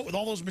that boat with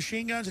all those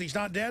machine guns and he's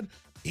not dead.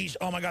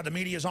 Oh, my God, the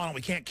media's on it.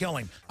 We can't kill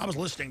him. I was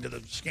listening to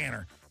the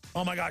scanner.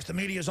 Oh, my gosh, the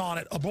media's on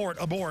it. Abort,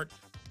 abort.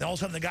 Then all of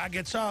a sudden the guy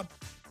gets up.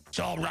 It's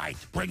all right.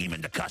 Bring him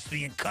into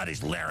custody and cut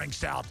his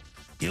larynx out.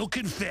 He'll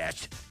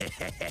confess.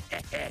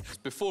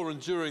 Before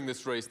and during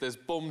this race, there's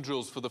bomb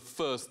drills for the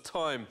first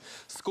time.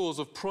 Scores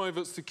of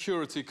private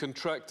security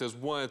contractors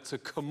wired to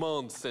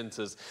command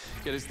centers.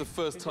 Yet it's the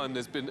first time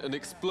there's been an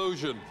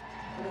explosion.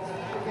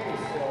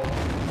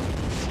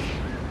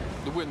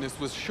 The witness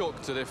was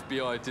shocked at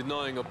FBI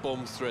denying a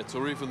bomb threat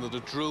or even that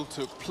a drill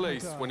took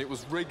place when it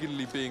was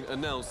regularly being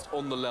announced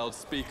on the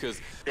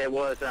loudspeakers. There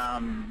was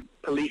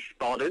police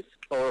spotters,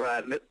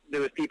 or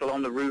there was people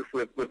on the roof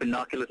with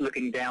binoculars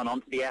looking down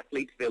onto the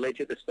athletes' village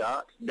at the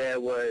start.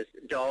 There was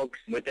dogs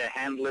with their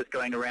handlers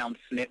going around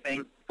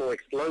sniffing for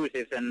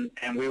explosives,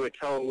 and we were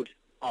told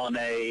on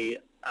a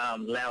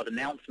loud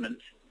announcement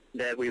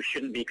that we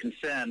shouldn't be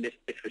concerned.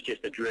 This was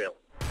just a drill.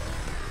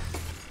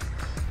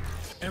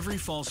 Every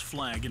false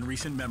flag in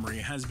recent memory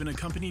has been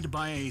accompanied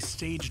by a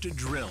staged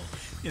drill.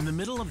 In the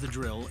middle of the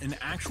drill, an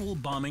actual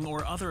bombing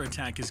or other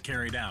attack is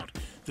carried out.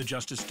 The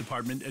Justice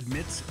Department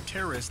admits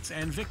terrorists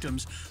and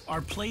victims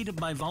are played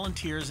by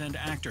volunteers and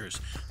actors.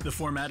 The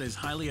format is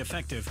highly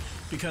effective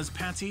because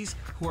patsies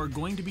who are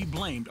going to be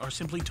blamed are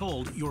simply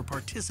told you're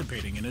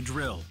participating in a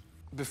drill.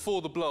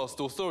 Before the blast,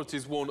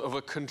 authorities warned of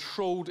a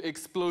controlled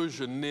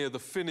explosion near the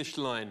finish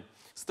line.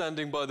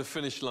 Standing by the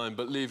finish line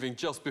but leaving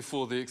just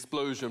before the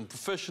explosion,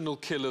 professional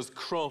killers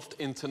Kraft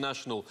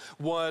International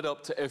wired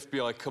up to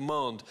FBI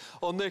command.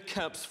 On their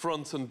caps,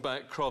 front and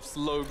back, Kraft's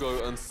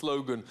logo and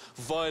slogan,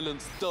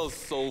 "Violence does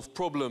solve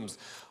problems."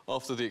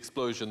 After the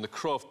explosion, the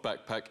Kraft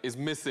backpack is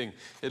missing.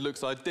 It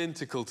looks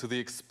identical to the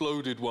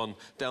exploded one,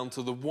 down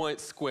to the white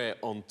square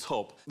on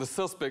top. The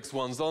suspects'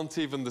 ones aren't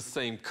even the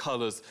same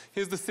colours.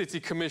 Here's the city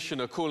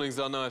commissioner calling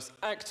Tsarnaev's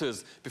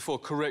actors before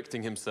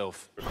correcting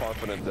himself. We're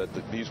confident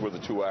that these were the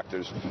two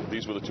actors,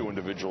 these were the two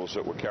individuals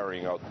that were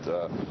carrying out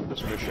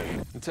this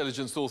mission.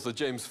 Intelligence author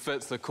James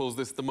Fetzler calls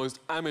this the most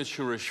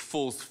amateurish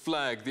false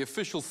flag. The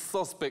official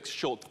suspect's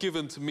shot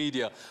given to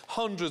media,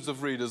 hundreds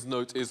of readers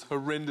note, is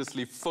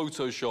horrendously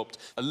photoshopped.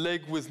 A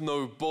leg with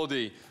no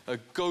body, a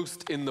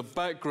ghost in the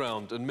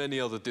background, and many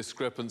other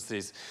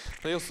discrepancies.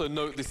 They also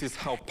note this is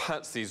how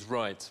Patsy's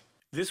right.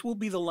 This will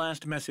be the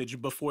last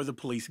message before the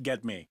police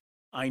get me.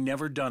 I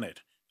never done it.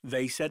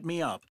 They set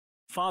me up.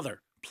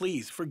 Father,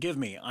 please forgive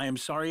me. I am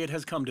sorry it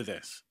has come to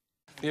this.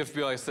 The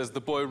FBI says the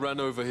boy ran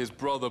over his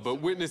brother,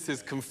 but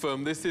witnesses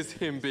confirm this is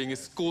him being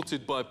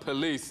escorted by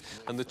police,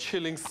 and the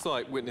chilling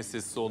sight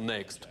witnesses saw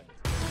next.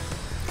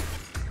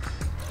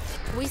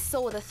 We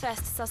saw the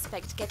first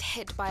suspect get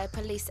hit by a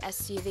police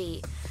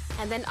SUV,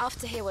 and then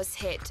after he was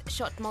hit,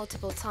 shot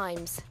multiple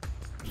times.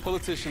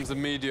 Politicians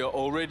and media are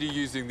already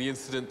using the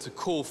incident to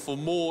call for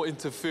more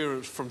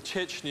interference from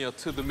Chechnya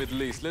to the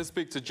Middle East. Let's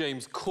speak to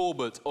James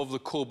Corbett of the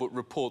Corbett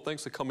Report.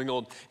 Thanks for coming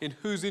on. In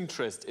whose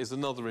interest is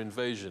another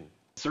invasion?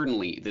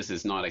 Certainly, this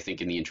is not, I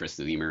think, in the interest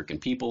of the American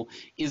people.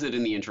 Is it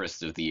in the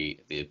interest of the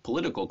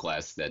political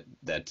class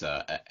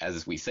that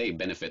as we say,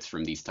 benefits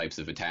from these types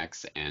of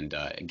attacks and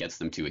gets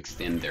them to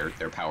extend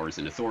their powers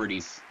and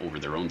authorities over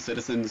their own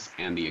citizens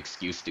and the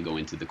excuse to go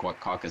into the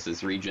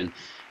Caucasus region?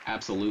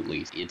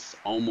 Absolutely. It's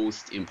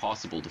almost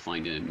impossible to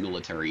find a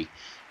military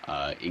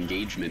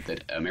engagement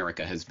that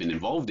America has been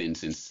involved in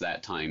since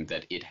that time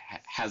that it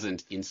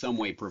hasn't in some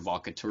way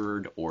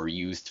provocateured or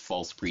used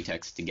false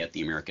pretexts to get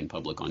the American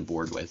public on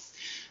board with.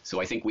 So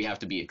I think we have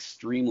to be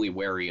extremely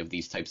wary of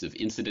these types of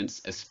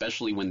incidents,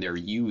 especially when they're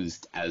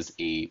used as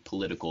a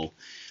political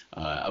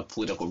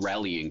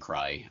rallying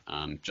cry.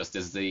 Just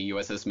as the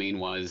USS Maine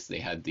was, they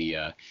had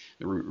the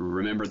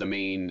remember the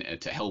Maine,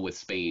 to hell with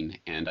Spain.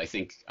 And I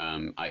think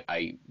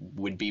I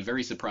would be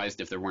very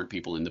surprised if there weren't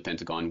people in the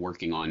Pentagon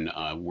working on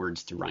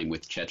words to rhyme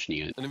with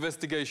Chechnya. An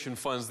investigation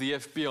finds the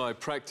FBI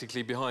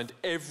practically behind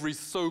every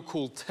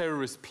so-called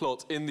terrorist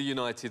plot in the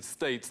United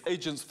States.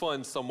 Agents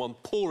find someone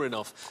poor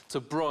enough to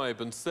bribe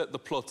and set the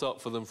plot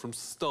up for them from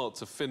start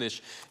to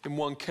finish. In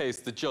one case,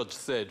 the judge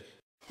said,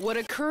 "What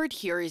occurred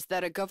here is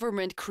that a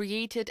government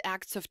created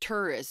acts of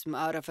terrorism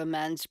out of a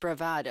man's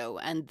bravado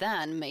and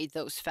then made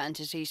those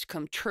fantasies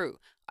come true.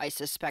 I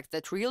suspect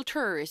that real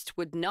terrorists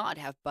would not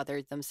have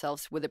bothered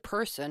themselves with a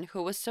person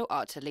who was so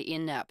utterly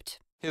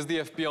inept." Here's the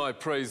FBI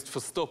praised for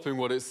stopping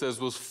what it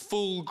says was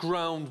full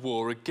ground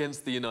war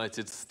against the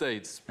United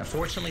States. Now,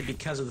 fortunately,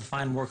 because of the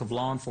fine work of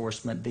law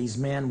enforcement, these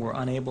men were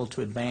unable to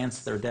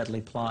advance their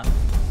deadly plot.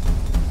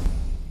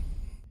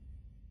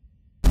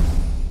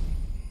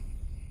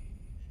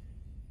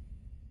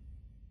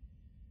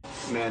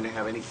 Man,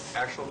 have any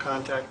actual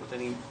contact with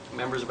any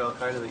members of Al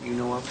Qaeda that you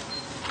know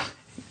of?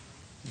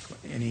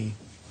 Any?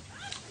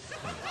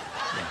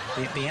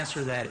 Yeah, the answer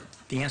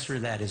to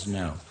that is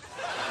no.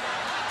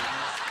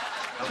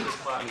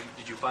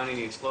 Did you find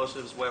any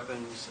explosives,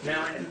 weapons?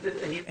 Now,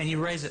 and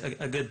you raise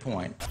a good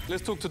point.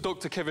 Let's talk to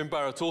Dr. Kevin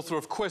Barrett, author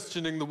of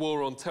Questioning the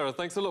War on Terror.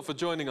 Thanks a lot for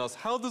joining us.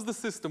 How does the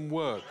system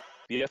work?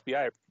 The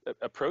FBI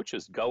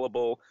approaches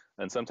gullible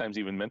and sometimes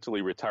even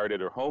mentally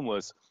retarded or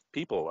homeless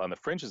people on the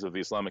fringes of the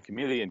Islamic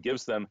community and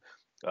gives them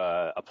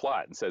a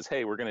plot and says,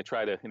 hey, we're going to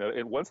try to,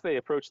 and once they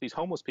approach these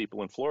homeless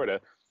people in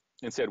Florida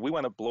and said, we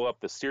want to blow up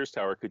the Sears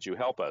Tower, could you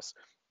help us?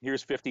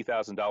 Here's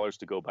 $50,000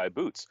 to go buy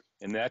boots.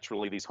 And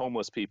naturally, these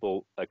homeless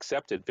people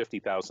accepted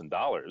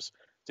 $50,000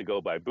 to go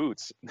buy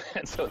boots,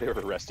 and so they were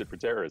arrested for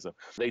terrorism.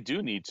 They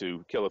do need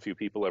to kill a few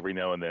people every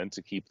now and then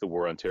to keep the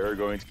war on terror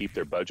going, to keep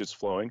their budgets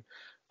flowing.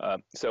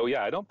 So,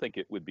 yeah, I don't think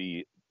it would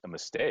be a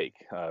mistake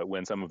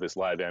when some of this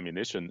live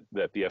ammunition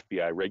that the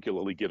FBI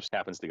regularly gives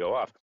happens to go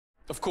off.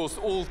 Of course,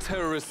 all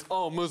terrorists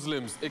are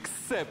Muslims,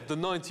 except the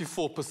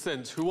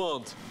 94% who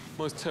aren't.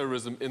 Most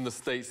terrorism in the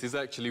States is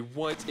actually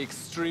white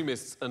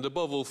extremists and,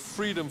 above all,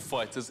 freedom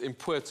fighters in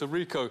Puerto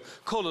Rico,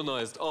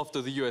 colonized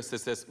after the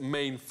USS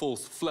Maine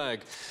false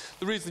flag.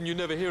 The reason you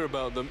never hear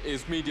about them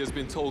is media's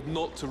been told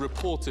not to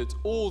report it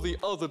or the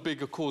other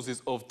bigger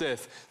causes of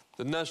death.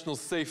 The National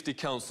Safety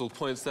Council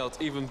points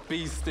out even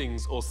bee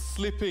stings or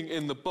slipping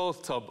in the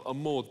bathtub are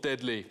more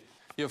deadly.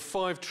 Yet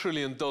 $5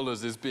 trillion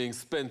is being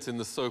spent in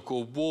the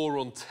so-called war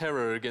on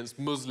terror against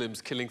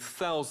Muslims, killing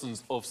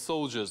thousands of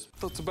soldiers.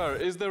 Dr.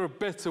 Barrett, is there a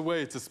better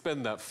way to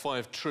spend that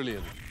 $5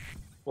 trillion?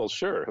 Well,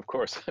 sure, of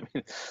course. I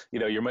mean,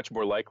 you're much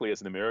more likely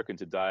as an American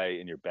to die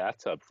in your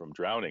bathtub from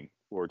drowning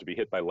or to be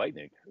hit by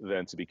lightning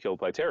than to be killed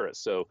by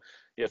terrorists. So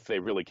if they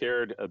really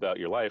cared about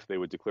your life, they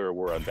would declare a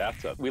war on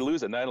bathtub. We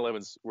lose a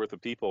 9/11's worth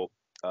of people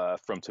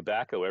from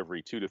tobacco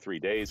every 2 to 3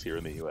 days here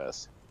in the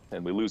U.S.,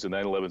 and we lose a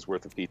 9/11's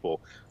worth of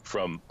people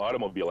from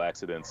automobile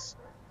accidents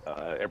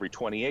every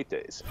 28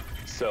 days.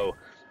 So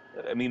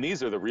I mean,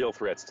 these are the real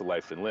threats to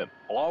life and limb.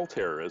 All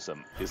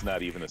terrorism is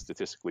not even a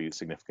statistically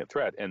significant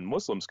threat, and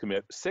Muslims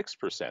commit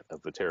 6%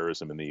 of the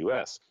terrorism in the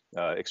U.S.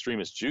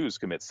 Extremist Jews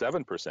commit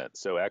 7%.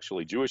 So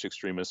actually, Jewish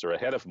extremists are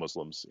ahead of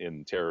Muslims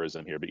in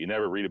terrorism here, but you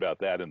never read about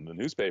that in the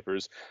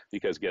newspapers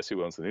because guess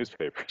who owns the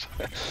newspapers?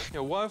 Yeah,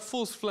 why are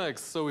false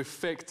flags so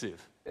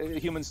effective?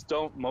 Humans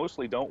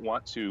mostly don't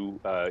want to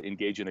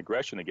engage in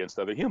aggression against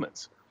other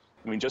humans.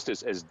 I mean, just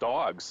as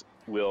dogs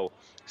will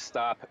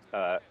stop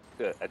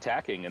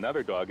attacking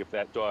another dog if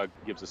that dog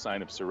gives a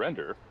sign of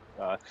surrender,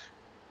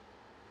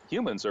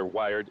 humans are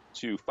wired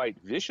to fight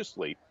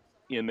viciously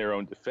in their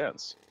own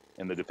defense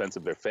and the defense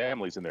of their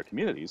families and their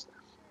communities,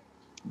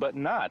 but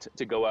not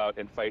to go out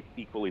and fight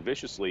equally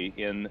viciously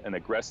in an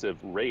aggressive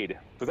raid.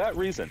 For that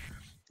reason,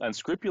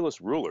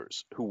 unscrupulous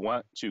rulers who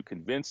want to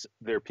convince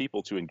their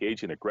people to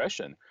engage in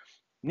aggression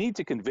need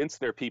to convince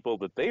their people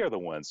that they are the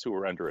ones who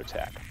are under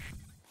attack.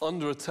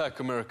 Under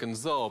attack,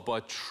 Americans are by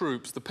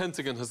troops. The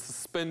Pentagon has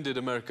suspended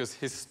America's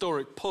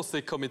historic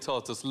Posse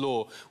Comitatus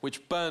law,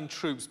 which banned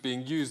troops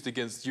being used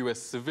against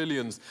U.S.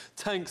 civilians.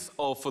 Tanks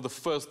are for the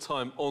first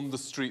time on the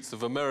streets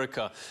of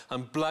America,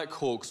 and Black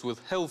Hawks with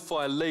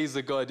Hellfire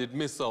laser-guided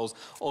missiles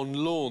on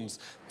lawns.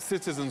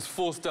 Citizens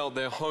forced out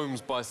their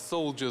homes by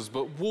soldiers,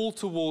 but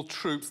wall-to-wall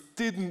troops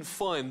didn't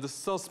find the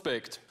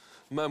suspect.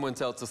 A man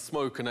went out to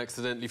smoke and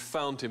accidentally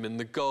found him in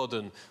the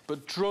garden.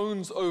 But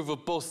drones over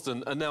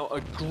Boston are now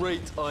a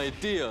great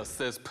idea,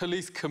 says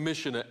Police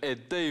Commissioner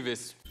Ed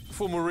Davis.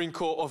 Former Marine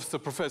Corps officer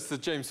Professor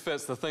James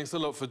Fetzler, thanks a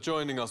lot for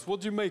joining us. What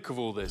do you make of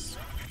all this?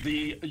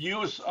 The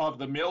use of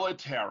the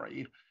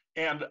military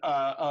and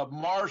a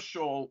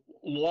martial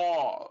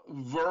law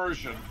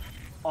version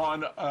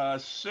on a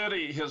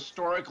city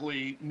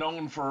historically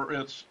known for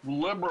its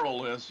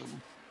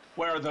liberalism,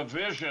 where the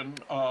vision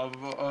of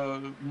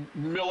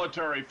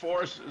military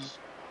forces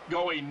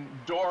going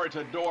door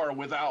to door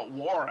without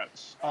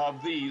warrants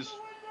of these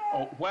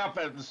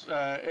weapons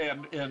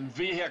and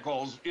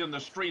vehicles in the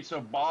streets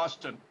of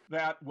Boston,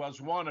 that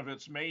was one of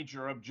its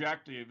major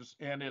objectives,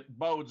 and it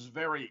bodes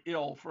very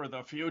ill for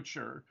the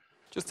future.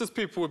 Just as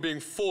people were being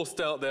forced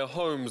out their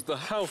homes, the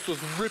House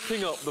was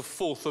ripping up the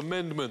Fourth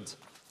Amendment.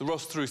 The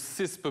rush-through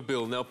CISPA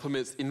bill now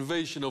permits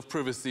invasion of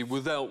privacy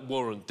without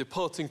warrant.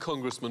 Departing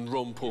Congressman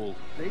Ron Paul.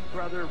 Big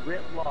Brother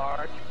writ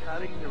large,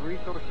 cutting the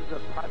resources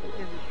of private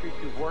industry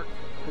to work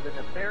for the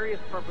nefarious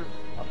purpose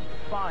of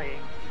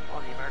spying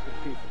on the American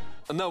people.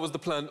 And that was the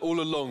plan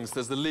all along,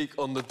 says the leak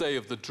on the day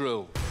of the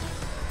drill.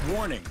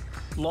 Warning,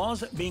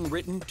 laws being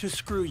written to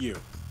screw you.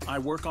 I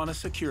work on a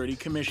security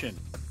commission.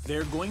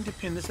 They're going to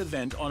pin this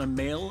event on a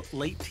male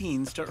late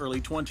teens to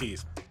early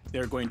 20s.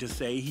 They're going to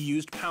say he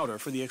used powder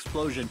for the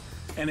explosion,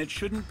 and it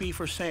shouldn't be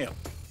for sale.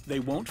 They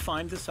won't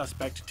find the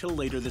suspect till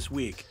later this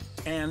week,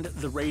 and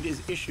the raid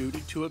is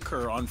issued to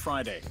occur on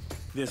Friday.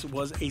 This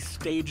was a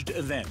staged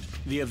event.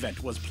 The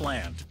event was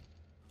planned.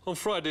 On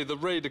Friday, the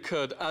raid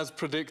occurred as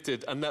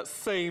predicted, and that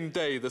same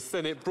day, the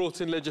Senate brought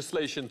in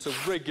legislation to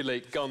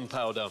regulate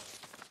gunpowder.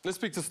 Let's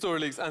speak to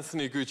StoryLeaks'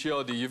 Anthony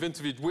Gucciardi. You've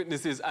interviewed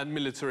witnesses and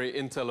military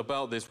intel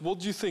about this. What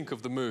do you think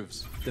of the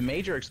moves? The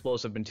major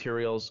explosive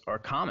materials are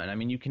common. I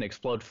mean, you can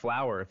explode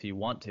flour if you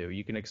want to.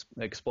 You can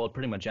explode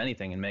pretty much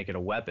anything and make it a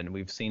weapon.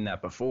 We've seen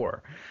that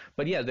before.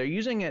 But yeah, they're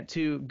using it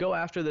to go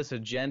after this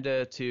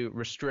agenda to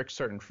restrict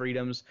certain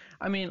freedoms.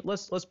 I mean,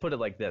 let's put it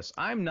like this.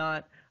 I'm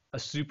not a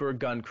super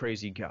gun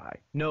crazy guy,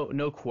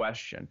 no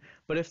question.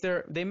 But if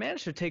they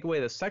manage to take away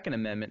the Second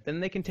Amendment, then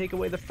they can take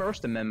away the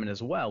First Amendment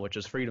as well, which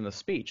is freedom of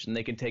speech, and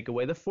they can take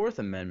away the Fourth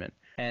Amendment.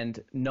 And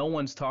no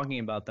one's talking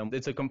about them.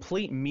 It's a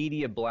complete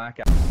media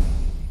blackout.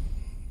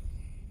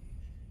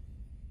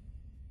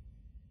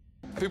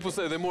 People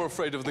say they're more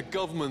afraid of the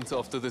government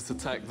after this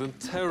attack than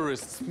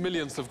terrorists.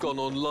 Millions have gone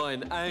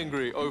online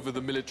angry over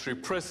the military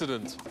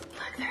precedent.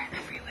 Look, they're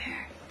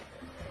everywhere.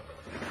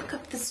 Look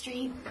up the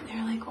street.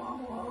 They're like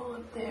all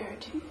up there,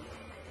 too.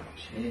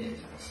 Jesus.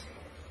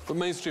 But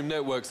mainstream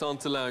networks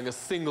aren't allowing a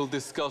single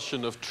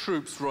discussion of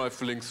troops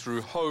rifling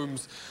through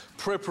homes,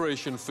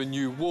 preparation for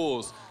new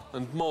wars,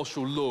 and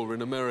martial law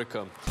in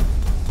America.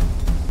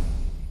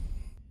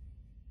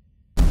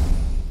 Could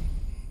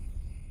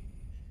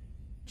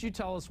you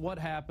tell us what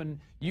happened?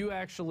 You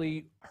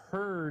actually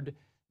heard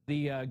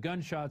the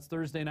gunshots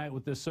Thursday night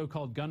with this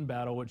so-called gun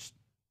battle, which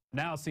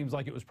now seems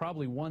like it was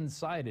probably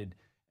one-sided,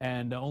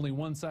 and only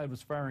one side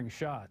was firing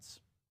shots.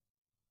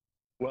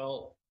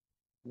 Well,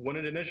 when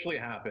it initially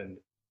happened,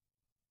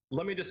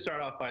 let me just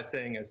start off by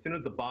saying as soon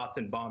as the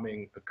Boston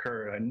bombing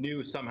occurred, I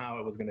knew somehow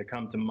it was going to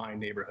come to my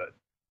neighborhood.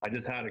 I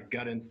just had a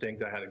gut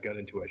instinct. I had a gut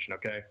intuition,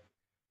 okay?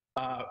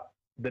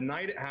 The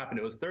night it happened,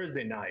 it was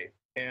Thursday night,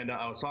 and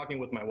I was talking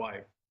with my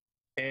wife,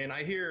 and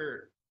I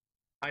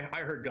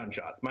heard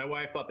gunshots. My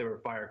wife thought they were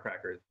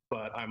firecrackers,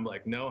 but I'm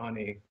like, no,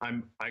 honey,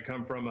 I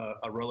come from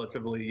a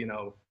relatively, you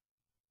know,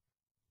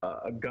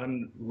 a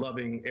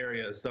gun-loving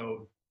area,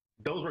 so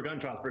those were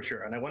gunshots for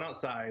sure. And I went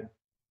outside,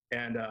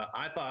 and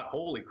I thought,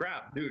 holy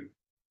crap, dude,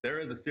 there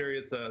is a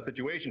serious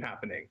situation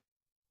happening.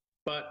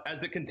 But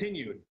as it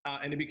continued,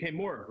 and it became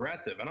more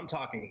aggressive, and I'm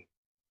talking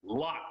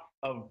lots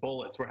of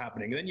bullets were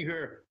happening. And then you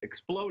hear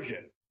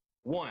explosion,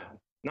 1,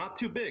 not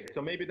too big,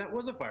 so maybe that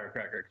was a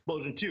firecracker.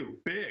 Explosion 2,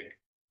 big.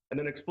 And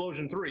then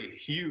explosion 3,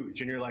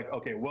 huge. And you're like,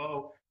 okay,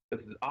 whoa,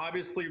 this is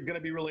obviously going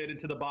to be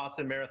related to the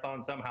Boston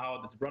Marathon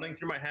somehow. It's running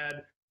through my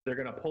head. They're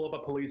going to pull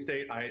up a police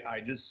state.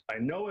 I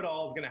know it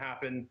all is going to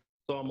happen.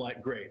 So I'm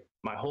like, great,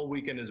 my whole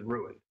weekend is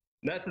ruined.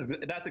 And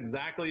that's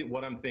exactly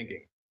what I'm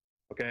thinking,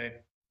 okay?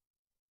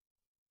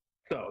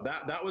 So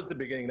that was the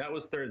beginning. That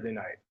was Thursday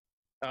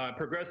night.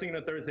 Progressing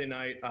into Thursday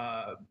night,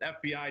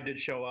 FBI did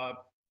show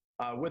up.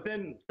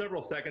 Within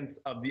several seconds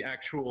of the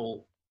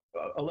actual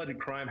alleged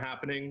crime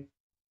happening,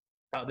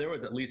 there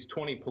was at least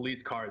 20 police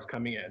cars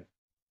coming in.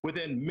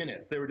 Within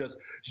minutes, they were just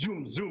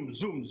zoom, zoom,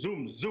 zoom,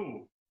 zoom,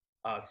 zoom.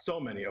 So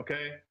many,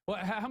 okay? Well,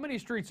 how many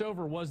streets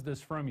over was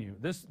this from you?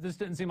 This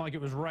didn't seem like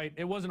it was right.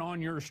 It wasn't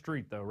on your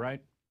street, though, right?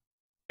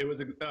 It was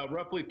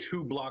roughly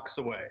 2 blocks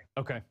away.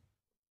 Okay.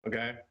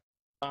 Okay.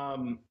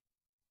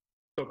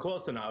 So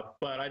close enough,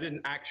 but I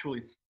didn't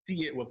actually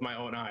see it with my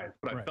own eyes,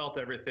 but I felt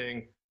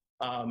everything.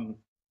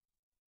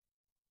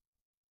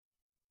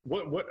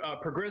 What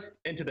progressed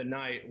into the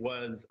night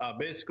was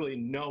basically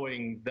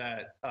knowing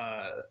that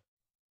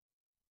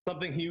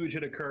something huge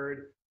had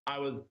occurred. I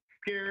was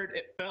scared.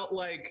 It felt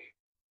like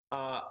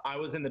I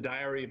was in the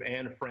Diary of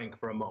Anne Frank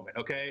for a moment,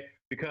 okay?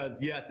 Because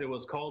yes, it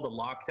was called a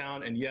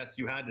lockdown, and yes,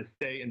 you had to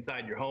stay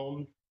inside your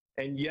homes,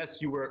 and yes,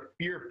 you were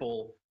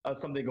fearful of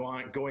something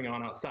going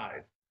on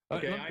outside.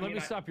 Okay, let me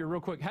stop you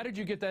real quick. How did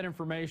you get that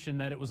information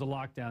that it was a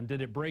lockdown?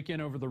 Did it break in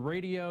over the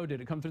radio?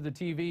 Did it come through the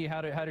TV? How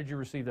did you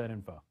receive that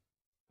info?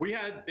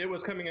 It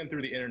was coming in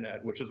through the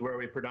internet, which is where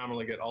we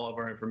predominantly get all of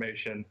our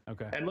information.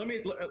 Okay. And let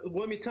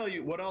me tell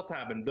you what else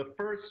happened. The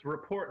first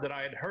report that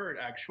I had heard,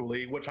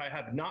 actually, which I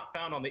have not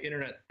found on the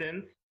internet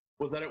since,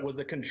 was that it was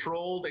a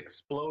controlled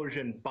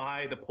explosion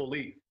by the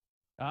police.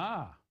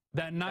 Ah,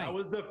 that night. That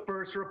was the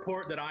first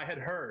report that I had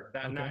heard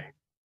that night.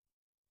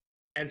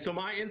 And so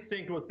my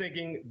instinct was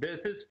thinking, this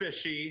is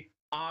fishy.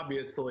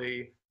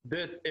 Obviously,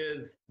 this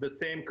is the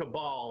same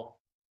cabal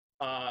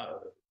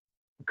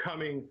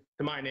coming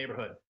to my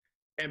neighborhood.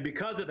 And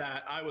because of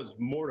that, I was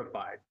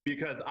mortified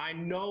because I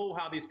know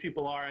how these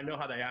people are. I know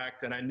how they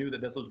act. And I knew that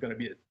this was going to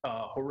be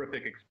a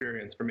horrific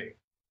experience for me.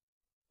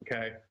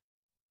 Okay.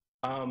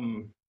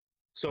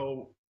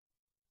 So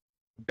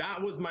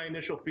that was my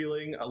initial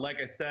feeling. Like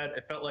I said,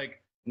 it felt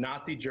like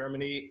Nazi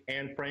Germany.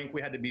 And Frank,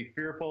 we had to be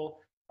fearful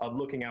of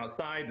looking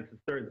outside. This is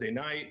Thursday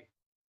night.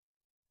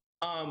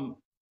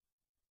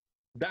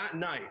 That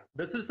night,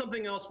 this is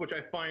something else which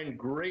I find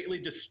greatly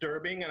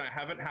disturbing and I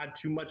haven't had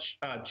too much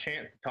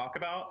chance to talk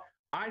about.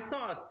 I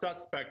saw a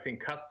suspect in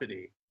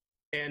custody,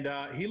 and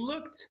he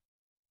looked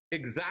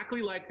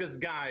exactly like this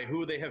guy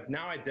who they have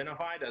now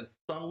identified as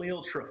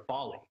Sunil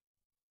Trifali.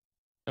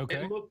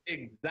 Okay. It looked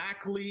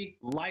exactly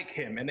like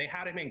him, and they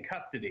had him in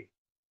custody.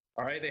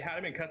 All right, they had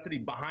him in custody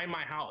behind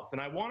my house,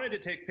 and I wanted to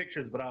take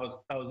pictures, but I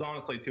was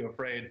honestly too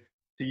afraid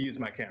to use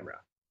my camera.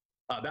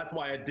 That's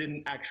why I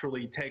didn't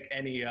actually take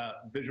any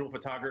visual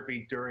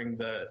photography during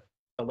the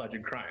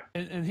alleged crime.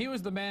 And he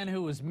was the man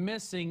who was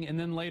missing, and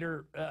then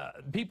later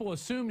people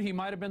assumed he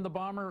might have been the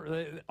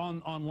bomber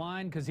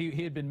online because he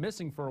had been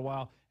missing for a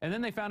while, and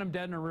then they found him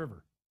dead in a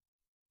river.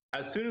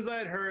 As soon as I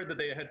had heard that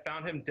they had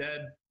found him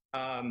dead,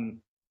 I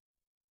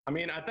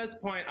mean, at this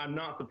point, I'm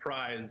not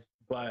surprised,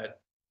 but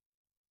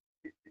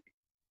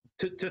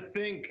to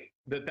think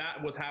that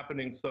that was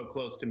happening so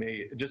close to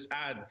me, it just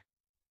adds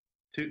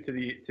to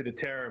the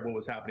terror of what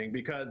was happening.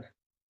 Because,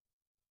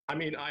 I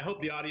mean, I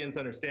hope the audience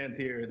understands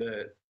here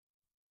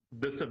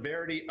the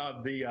severity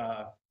of the,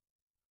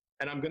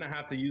 and I'm going to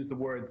have to use the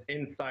words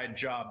inside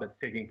job that's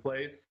taking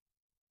place,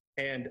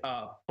 and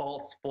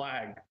false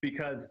flag,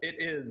 because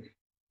it's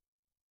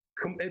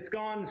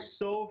gone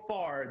so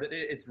far that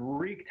it's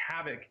wreaked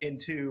havoc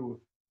into,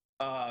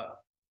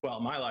 well,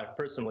 my life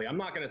personally. I'm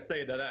not going to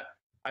say that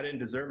I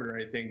didn't deserve it or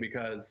anything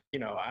because, you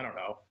know, I don't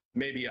know,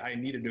 maybe I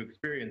needed to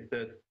experience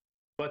this,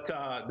 but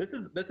this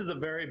is a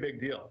very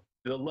big deal.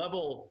 The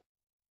level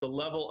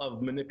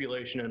of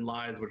manipulation and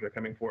lies which are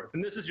coming forth.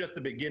 And this is just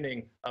the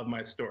beginning of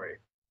my story.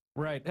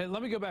 Right. Hey,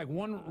 let me go back.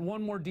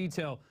 One more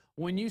detail.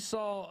 When you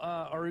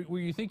saw, or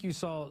where you think you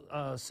saw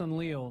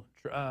Sunil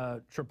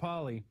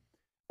Tripali,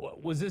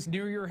 was this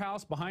near your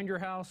house, behind your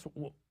house?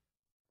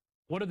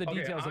 What are the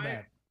details of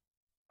that?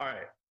 All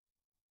right.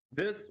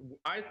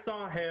 I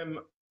saw him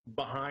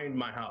behind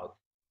my house.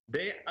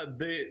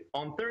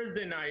 On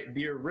Thursday night,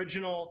 the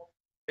original,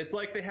 it's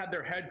like they had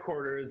their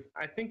headquarters.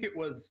 I think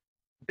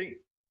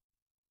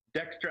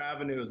Dexter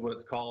Avenue is what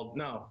it's called.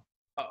 No.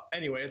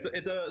 Anyway,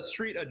 it's a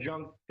street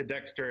adjunct to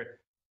Dexter,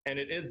 and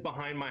it is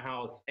behind my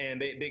house. And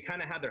they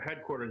kind of had their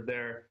headquarters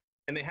there,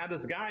 and they had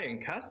this guy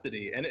in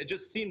custody. And it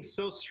just seemed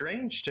so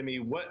strange to me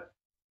what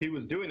he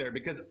was doing there,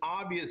 because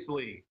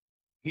obviously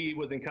he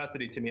was in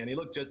custody to me, and he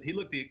looked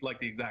like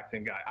the exact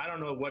same guy. I don't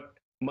know what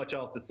much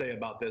else to say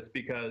about this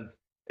because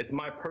it's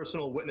my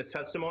personal witness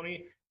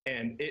testimony,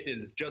 and it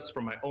is just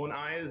from my own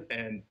eyes,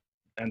 and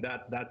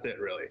that's it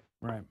really.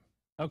 Right.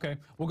 Okay.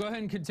 Well, go ahead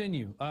and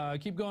continue.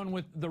 Keep going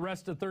with the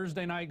rest of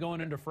Thursday night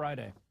going into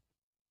Friday.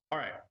 All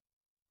right.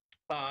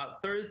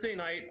 Thursday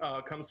night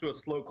comes to a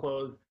slow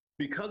close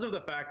because of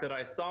the fact that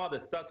I saw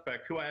the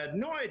suspect, who I had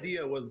no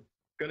idea was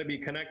going to be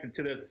connected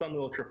to this Sun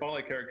Little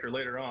Trifoli character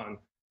later on.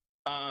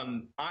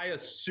 I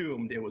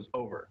assumed it was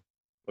over.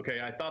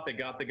 Okay, I thought they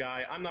got the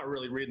guy. I'm not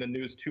really reading the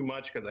news too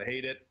much because I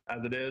hate it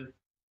as it is.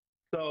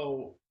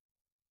 So,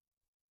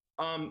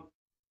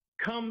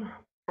 come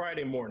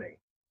Friday morning,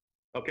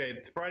 okay,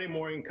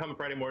 come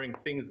Friday morning,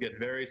 things get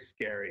very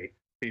scary,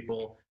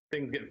 people.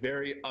 Things get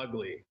very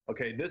ugly.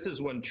 Okay, this is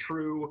when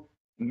true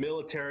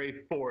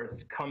military force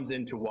comes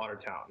into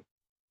Watertown.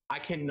 I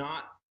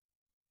cannot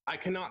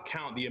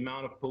count the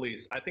amount of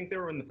police. I think they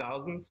were in the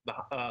thousands,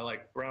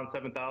 like around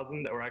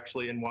 7,000 that were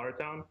actually in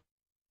Watertown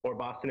or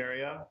Boston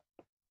area.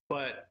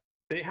 But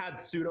they had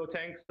pseudo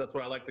tanks. That's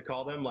what I like to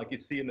call them, like you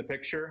see in the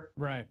picture.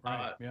 Right.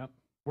 Yeah.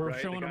 We're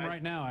showing them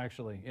right now,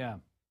 actually. Yeah.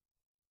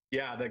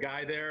 Yeah, the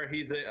guy there.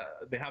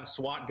 They have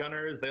SWAT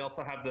gunners. They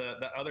also have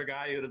the other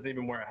guy who doesn't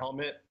even wear a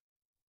helmet.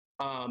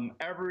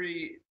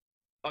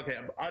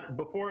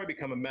 Before I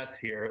become a mess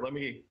here, let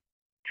me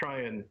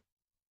try and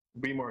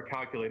be more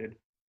calculated.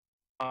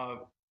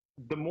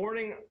 The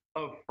morning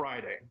of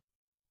Friday,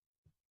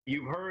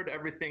 you've heard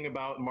everything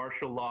about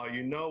martial law.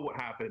 You know what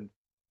happened.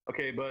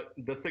 Okay, but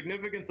the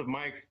significance of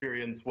my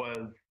experience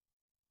was,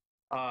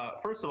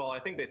 first of all, I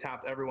think they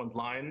tapped everyone's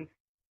lines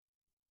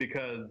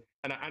because,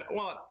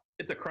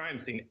 it's a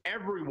crime scene.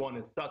 Everyone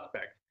is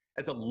suspect.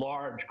 It's a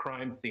large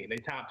crime scene. They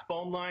tapped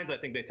phone lines. I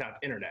think they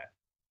tapped internet.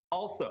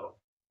 Also,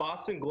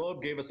 Boston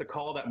Globe gave us a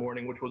call that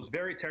morning, which was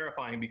very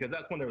terrifying because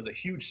that's when there was a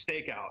huge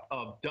stakeout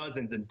of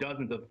dozens and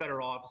dozens of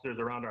federal officers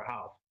around our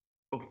house.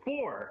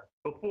 Before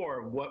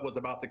what was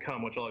about to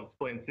come, which I'll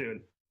explain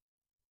soon.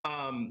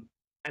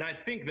 And I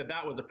think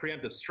that was a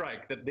preemptive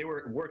strike, that they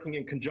were working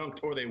in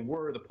conjunct, or they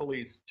were the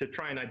police, to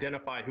try and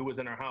identify who was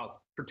in our house,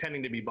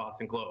 pretending to be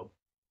Boston Globe.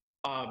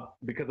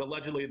 Because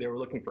allegedly they were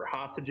looking for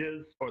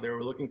hostages, or they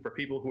were looking for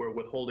people who were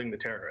withholding the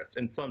terrorists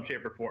in some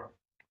shape or form.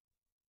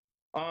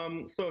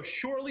 So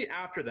shortly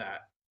after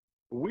that,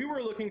 we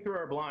were looking through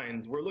our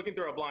blinds.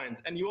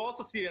 And you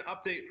also see an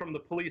update from the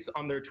police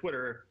on their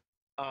Twitter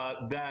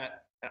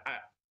that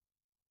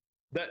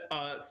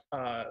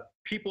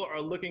people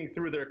are looking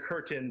through their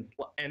curtains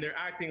and they're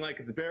acting like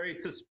it's very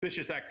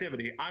suspicious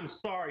activity. I'm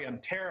sorry, I'm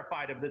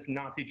terrified of this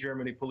Nazi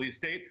Germany police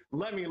state.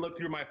 Let me look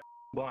through my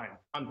blinds.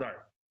 I'm sorry.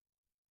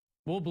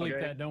 We'll bleep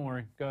that, don't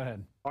worry. Go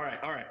ahead. All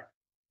right.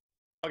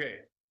 Okay,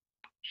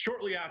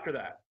 shortly after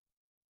that,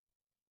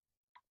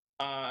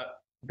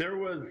 there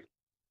was,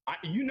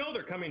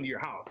 they're coming to your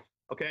house,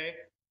 okay?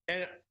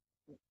 And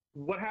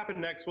what happened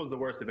next was the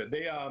worst of it.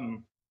 They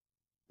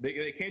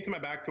came to my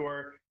back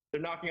door.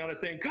 They're knocking on it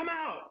saying, come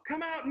out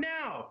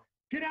now,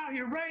 get out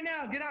here right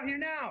now, get out here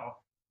now.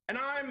 And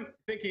I'm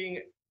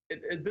thinking,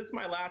 is this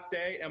my last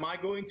day? Am I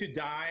going to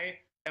die?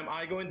 Am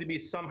I going to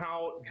be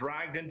somehow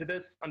dragged into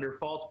this under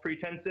false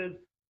pretenses?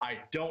 I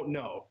don't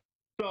know.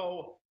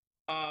 So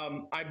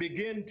I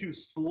begin to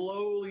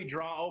slowly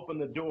draw open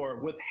the door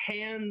with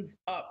hands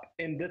up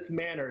in this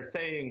manner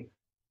saying,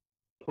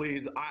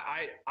 please,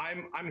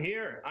 I'm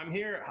here,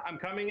 I'm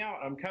coming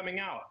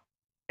out.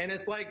 And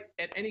it's like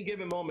at any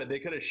given moment, they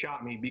could have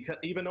shot me, because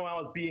even though I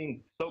was being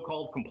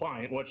so-called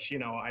compliant, which,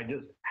 I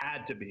just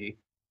had to be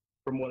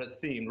from what it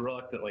seemed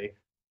reluctantly.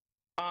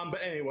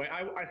 But anyway,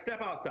 I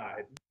step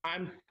outside.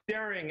 I'm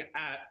staring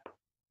at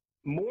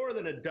more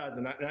than a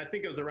dozen, and I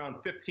think it was around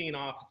 15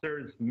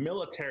 officers,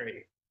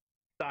 military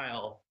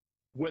style,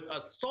 with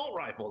assault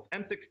rifles,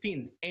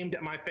 M16s, aimed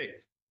at my face.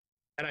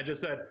 And I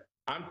just said,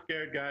 I'm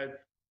scared, guys.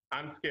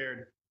 I'm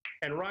scared.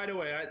 And right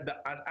away,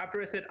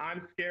 after I said,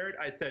 I'm scared,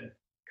 I said,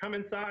 come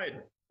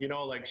inside,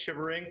 like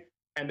shivering.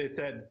 And they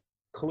said,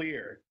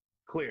 clear.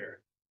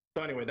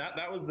 So anyway, that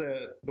was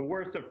the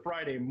worst of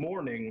Friday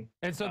morning.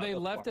 And so they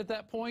left at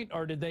that point,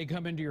 or did they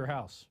come into your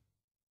house?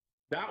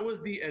 That was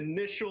the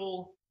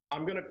initial,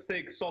 I'm going to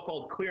say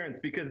so-called clearance,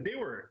 because they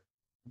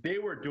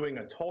were doing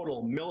a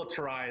total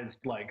militarized,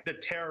 like, the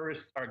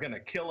terrorists are going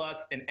to kill us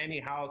in any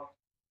house.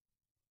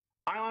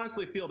 I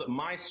honestly feel that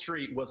my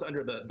street was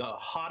under the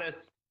hottest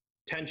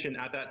tension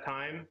at that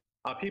time.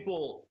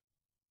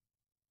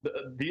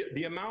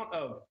 The amount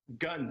of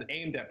guns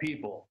aimed at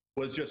people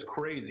was just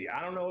crazy.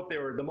 I don't know if they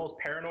were the most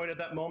paranoid at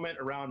that moment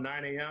around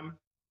 9 a.m.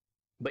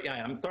 But yeah,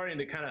 I'm starting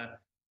to kind of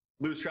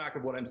lose track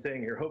of what I'm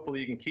saying here. Hopefully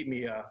you can keep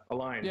me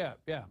aligned. Yeah.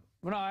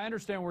 Well, no, I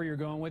understand where you're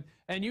going with.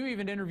 And you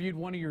even interviewed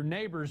one of your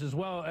neighbors as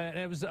well. And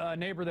it was a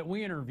neighbor that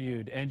we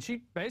interviewed. And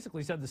she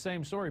basically said the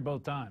same story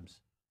both times.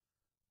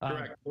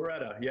 Correct.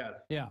 Loretta, yes.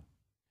 Yeah.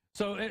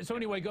 So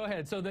anyway, go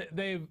ahead. So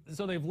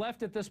they've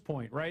left at this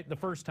point, right? The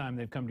first time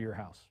they've come to your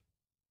house.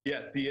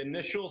 Yes, the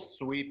initial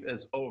sweep is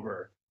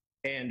over.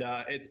 And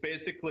it's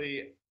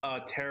basically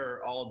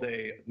terror all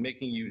day,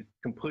 making you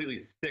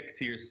completely sick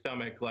to your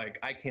stomach, like,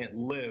 I can't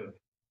live.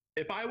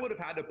 If I would have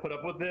had to put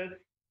up with this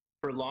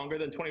for longer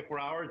than 24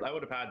 hours, I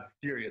would have had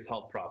serious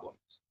health problems.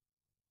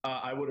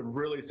 I would have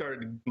really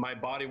my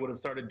body would have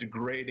started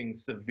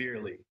degrading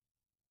severely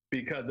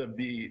because of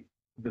the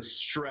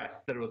stress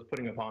that it was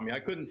putting upon me. I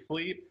couldn't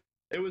sleep.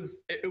 It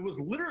was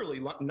literally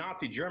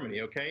Nazi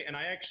Germany, okay? And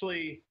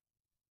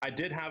I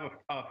did have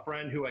a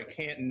friend who I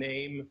can't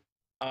name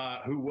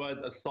who was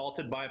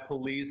assaulted by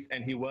police,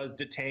 and he was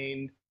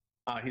detained.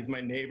 He's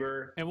my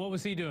neighbor. And what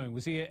was he doing?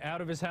 Was he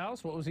out of his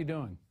house? What was he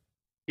doing?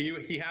 He's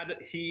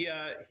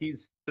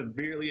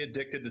severely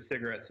addicted to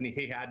cigarettes, and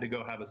he had to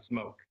go have a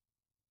smoke.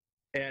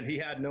 And he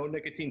had no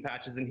nicotine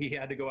patches, and he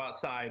had to go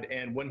outside.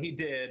 And when he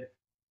did,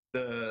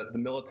 the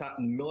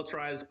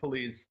militarized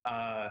police,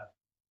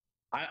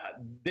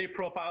 they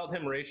profiled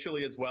him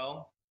racially as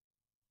well,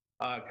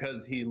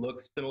 because he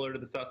looks similar to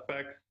the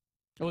suspects.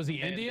 Oh, was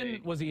he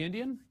Indian? Was he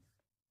Indian?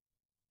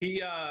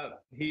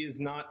 He's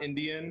not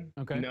Indian.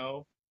 Okay.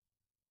 No,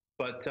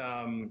 but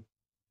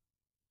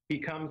he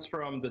comes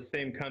from the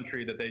same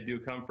country that they do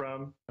come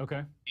from.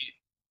 Okay.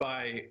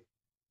 By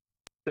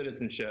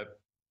citizenship.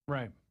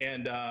 Right.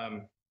 And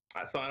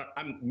so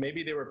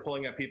maybe they were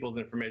pulling up people's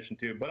information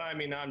too, but I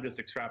mean, I'm just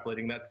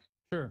extrapolating. That's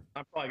sure.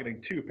 I'm probably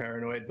getting too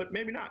paranoid, but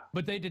maybe not.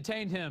 But they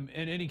detained him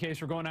in any case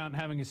for going out and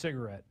having a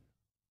cigarette.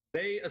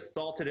 They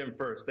assaulted him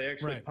first. They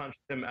actually punched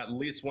him at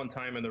least one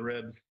time in the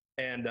ribs,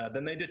 and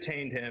then they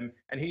detained him.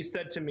 And he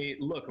said to me,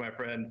 "Look, my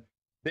friend,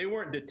 they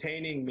weren't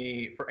detaining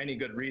me for any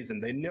good reason.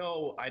 They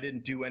know I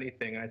didn't do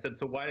anything." And I said,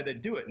 "So why did they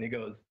do it?" And he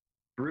goes,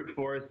 "Brute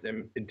force,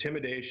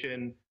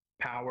 intimidation,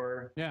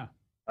 power,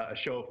 a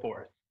show of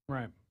force."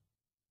 Right.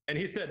 And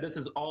he said, "This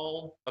is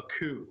all a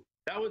coup."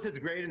 That was his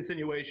great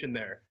insinuation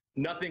there.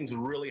 Nothing's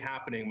really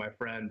happening, my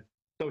friend.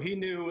 So he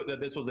knew that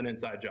this was an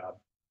inside job.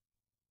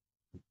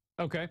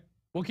 Okay.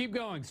 Well, keep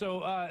going.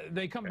 So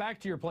they come back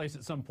to your place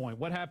at some point.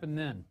 What happened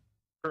then?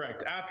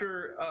 Correct.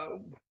 After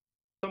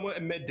somewhat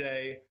at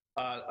midday,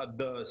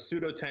 the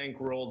pseudo tank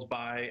rolls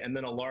by, and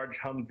then a large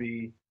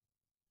Humvee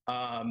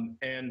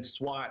and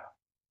SWAT.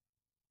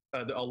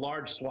 A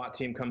large SWAT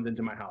team comes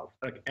into my house.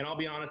 And I'll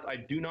be honest, I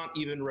do not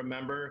even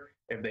remember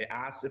if they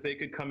asked if they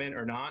could come in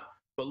or not.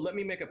 But let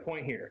me make a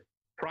point here.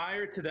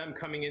 Prior to them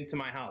coming into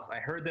my house, I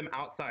heard them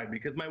outside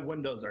because my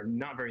windows are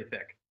not very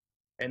thick.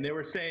 And they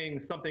were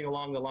saying something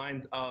along the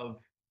lines of,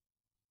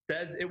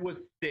 says it was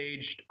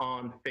staged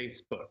on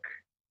Facebook.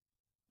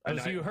 Oh,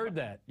 so you heard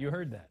that? You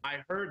heard that?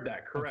 I heard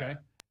that, correct.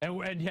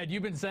 Okay. And had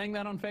you been saying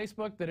that on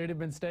Facebook, that it had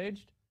been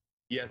staged?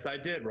 Yes, I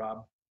did,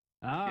 Rob.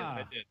 Ah,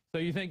 yes, I did. So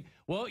you think,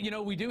 well, you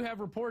know, we do have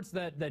reports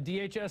that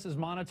DHS is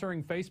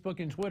monitoring Facebook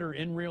and Twitter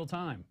in real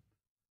time.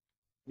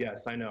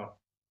 Yes, I know.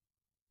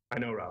 I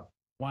know, Rob.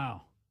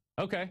 Wow.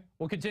 Okay,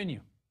 we'll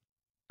continue.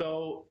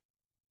 So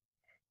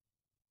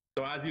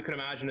as you can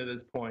imagine at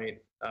this point,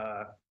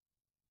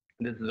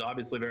 this is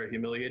obviously very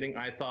humiliating.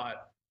 I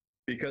thought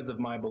because of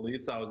my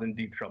beliefs, I was in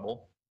deep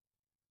trouble,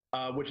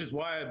 which is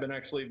why I've been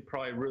actually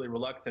probably really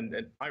reluctant,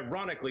 and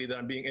ironically that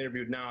I'm being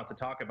interviewed now to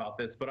talk about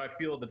this, but I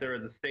feel that there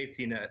is a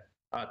safety net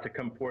to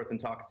come forth and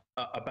talk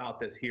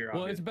about this here.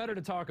 Well, it's better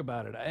to talk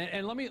about it.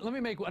 And let me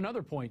make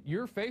another point.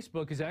 Your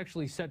Facebook is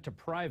actually set to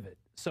private.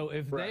 So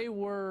if they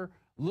were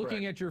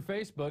looking at your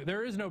Facebook,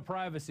 there is no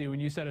privacy when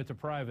you set it to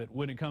private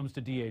when it comes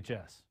to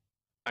DHS.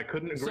 I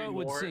couldn't agree more. So it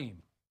would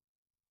seem.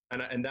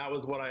 And that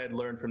was what I had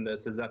learned from this,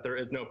 is that there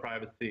is no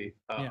privacy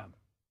on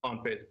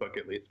Facebook,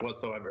 at least,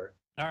 whatsoever.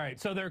 All right,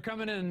 so they're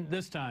coming in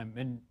this time.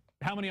 And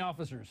how many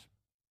officers?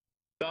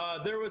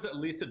 There was at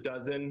least a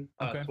dozen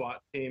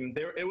SWAT team.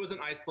 It was an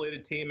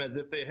isolated team, as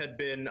if they had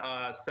been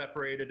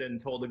separated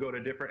and told to go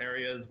to different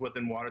areas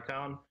within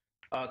Watertown.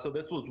 So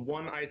this was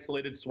one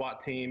isolated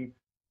SWAT team.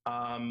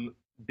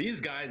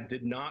 These guys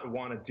did not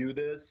want to do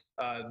this.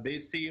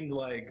 They seemed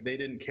like they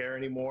didn't care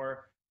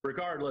anymore.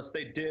 Regardless,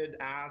 they did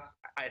ask.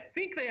 I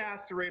think they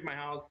asked to raid my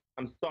house.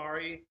 I'm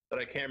sorry that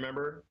I can't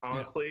remember,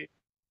 honestly.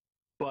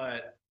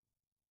 But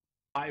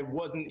I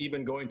wasn't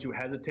even going to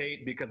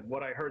hesitate, because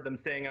what I heard them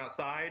saying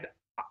outside,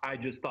 I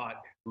just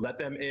thought, let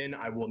them in.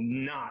 I will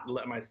not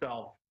let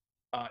myself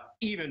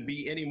even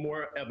be any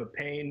more of a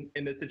pain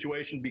in this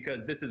situation, because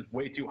this is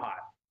way too hot.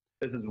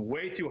 This is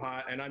way too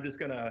hot, and I'm just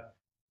going to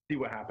see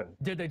what happens.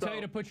 Did they tell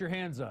you to put your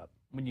hands up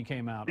when you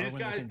came out? These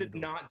guys did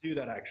not do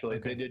that, actually.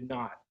 They did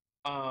not.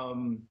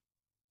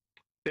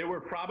 They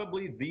were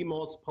probably the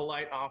most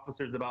polite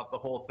officers about the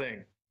whole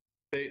thing.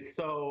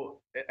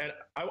 And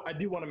I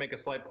do want to make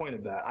a slight point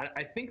of that.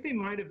 I think they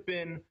might have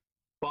been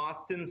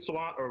Boston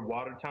SWAT or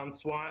Watertown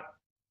SWAT.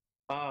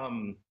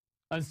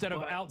 Instead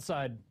of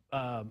outside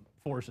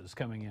forces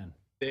coming in.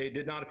 They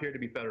did not appear to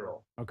be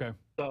federal. Okay.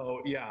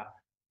 So, yeah.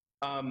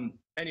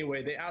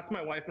 Anyway, they asked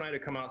my wife and I to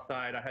come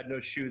outside. I had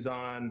no shoes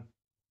on.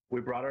 We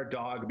brought our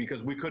dog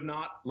because we could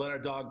not let our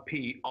dog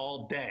pee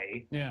all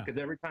day. Yeah.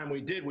 Because every time we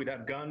did, we'd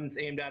have guns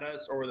aimed at us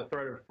or the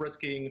threat of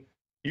frisking.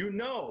 You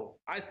know,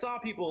 I saw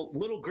people,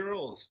 little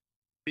girls,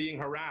 being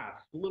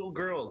harassed, little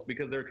girls,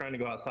 because they're trying to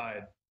go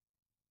outside.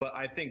 But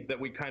I think that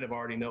we kind of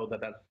already know that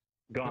that's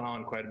gone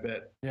on quite a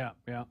bit. Yeah,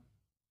 yeah.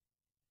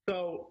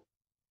 So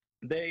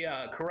they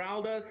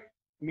corralled us,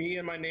 me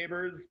and my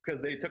neighbors,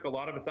 because they took a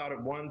lot of us out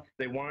at once.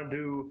 They wanted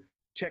to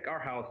check our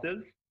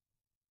houses.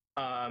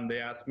 They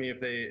asked me if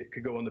they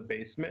could go in the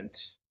basement.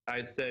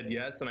 I said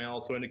yes, and I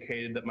also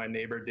indicated that my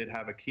neighbor did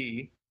have a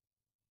key.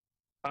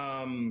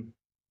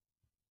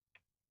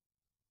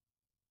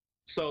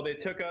 So they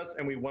took us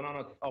and we went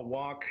on a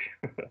walk.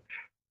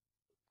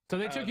 So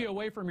they took you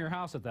away from your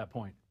house at that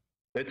point?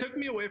 They took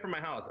me away from my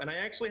house, and I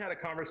actually had a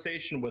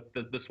conversation with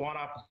the SWAT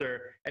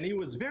officer, and he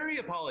was very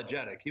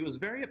apologetic. He was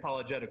very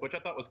apologetic, which I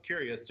thought was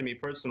curious to me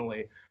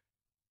personally.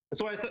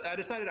 So I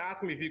decided to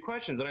ask him a few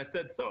questions, and I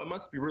said, so it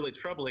must be really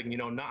troubling, you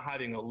know, not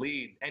having a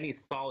lead, any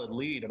solid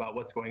lead about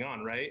what's going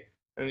on, right?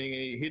 I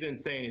mean, he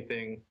didn't say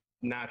anything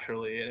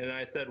naturally, and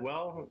I said,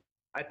 well,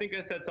 I think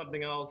I said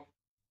something else.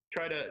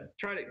 Try to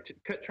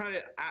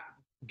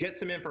get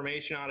some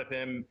information out of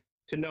him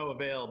to no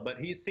avail, but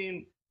it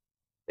seemed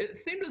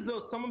as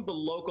though some of the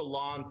local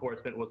law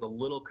enforcement was a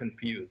little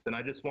confused, and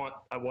I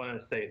want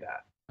to say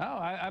that. Oh,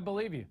 I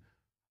believe you.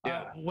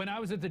 Yeah. When I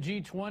was at the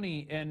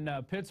G20 in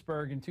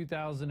Pittsburgh in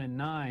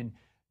 2009,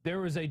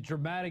 there was a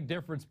dramatic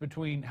difference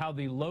between how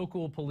the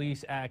local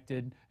police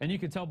acted, and you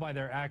could tell by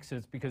their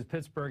accents because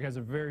Pittsburgh has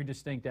a very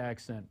distinct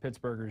accent,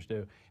 Pittsburghers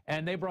do,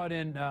 and they brought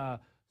in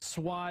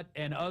SWAT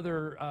and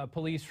other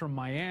police from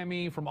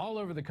Miami, from all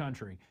over the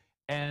country.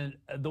 And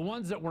the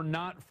ones that were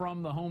not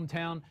from the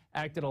hometown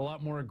acted a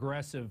lot more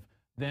aggressive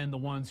than the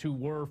ones who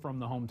were from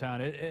the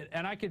hometown.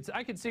 And I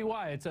could see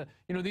why. It's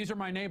you know, these are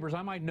my neighbors.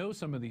 I might know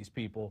some of these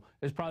people,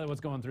 is probably what's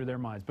going through their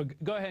minds.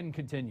 But go ahead and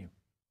continue.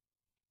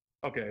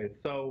 Okay,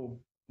 so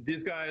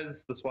these guys,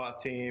 the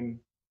SWAT team,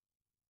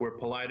 were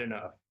polite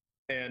enough.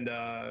 And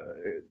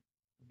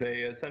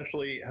they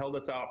essentially held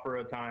us out for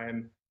a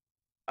time,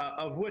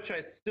 of which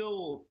I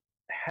still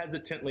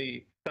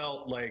hesitantly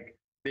felt like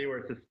they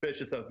were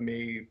suspicious of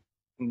me,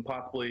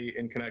 possibly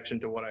in connection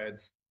to what I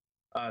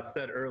had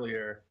said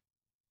earlier.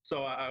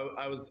 So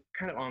I was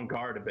kind of on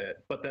guard a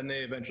bit. But then they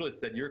eventually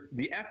said,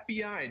 the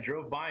FBI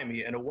drove by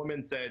me and a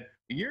woman said,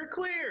 you're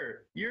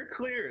clear, you're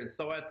clear.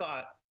 So I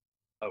thought,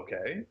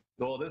 okay,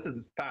 well, this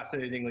is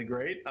fascinatingly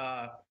great.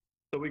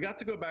 So we got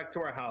to go back to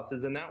our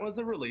houses, and that was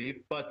a relief,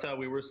 but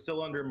we were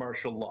still under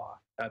martial law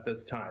at this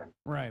time.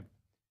 Right.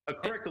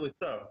 Correctly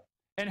so.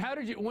 And how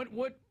did you,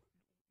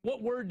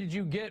 what word did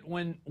you get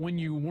when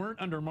you weren't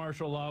under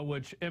martial law,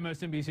 which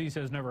MSNBC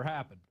says never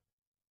happened?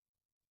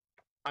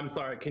 I'm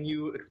sorry, can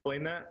you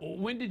explain that?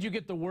 When did you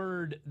get the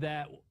word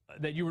that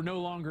you were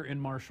no longer in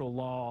martial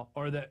law,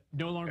 or that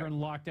no longer in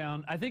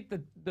lockdown? I think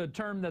the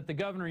term that the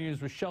governor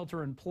used was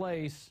shelter in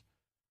place,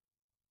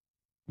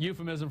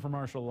 euphemism for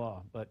martial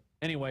law. But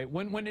anyway,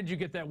 when did you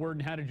get that word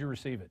and how did you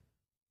receive it?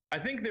 I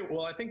think they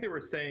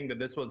were saying that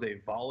this was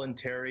a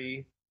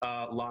voluntary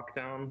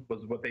lockdown, was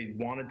what they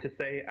wanted to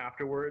say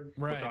afterwards.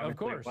 Right, of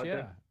course,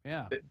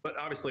 yeah. But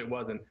obviously it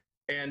wasn't.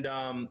 And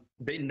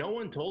no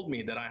one told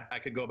me that I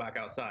could go back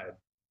outside.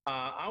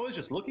 I was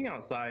just looking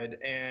outside,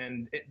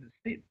 and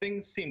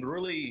things seemed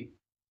really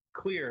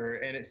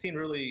clear, and it seemed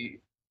really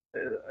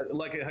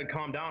like it had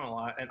calmed down a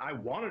lot, and I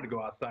wanted to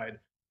go outside.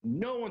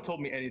 No one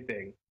told me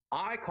anything.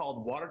 I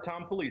called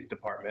Watertown Police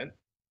Department,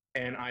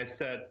 and I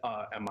said,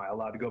 am I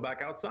allowed to go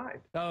back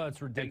outside? Oh,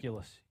 that's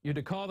ridiculous. You had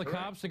to call the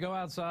cops to go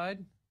outside?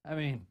 I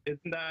mean...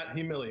 Isn't that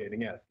humiliating?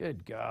 Yes.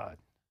 Good God.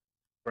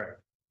 Right.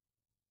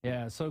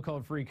 Yeah,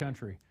 so-called free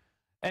country.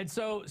 And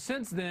so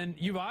since then,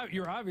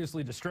 you're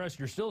obviously distressed.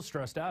 You're still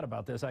stressed out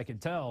about this, I can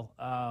tell.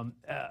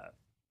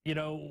 You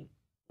know,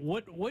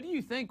 what do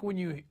you think when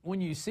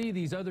you see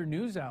these other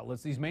news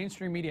outlets, these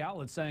mainstream media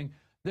outlets saying,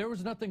 there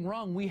was nothing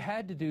wrong, we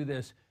had to do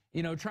this,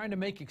 you know, trying to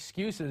make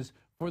excuses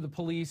for the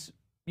police,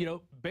 you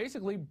know,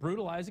 basically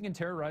brutalizing and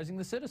terrorizing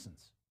the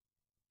citizens?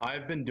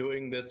 I've been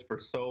doing this for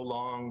so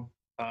long,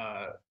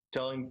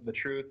 telling the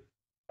truth.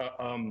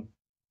 And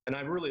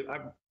I've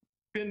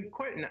been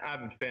quite an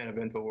avid fan of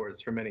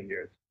InfoWars for many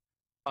years.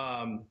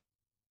 I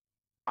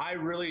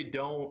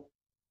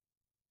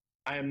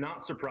am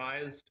not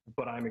surprised,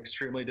 but I'm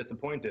extremely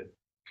disappointed.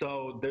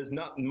 So there's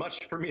not much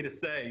for me to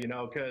say, you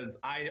know, because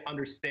I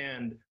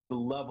understand the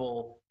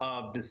level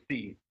of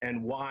deceit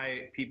and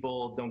why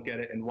people don't get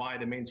it and why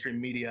the mainstream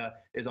media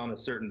is on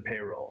a certain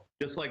payroll,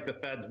 just like the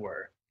feds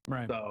were.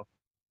 Right. So,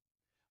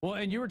 well,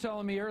 and you were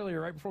telling me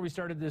earlier, right before we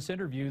started this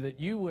interview, that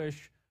you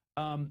wish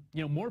you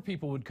know, more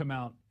people would come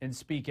out and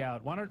speak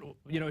out. Why don't,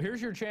 you know,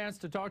 here's your chance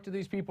to talk to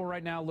these people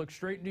right now, look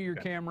straight into your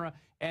camera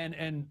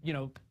and, you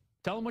know,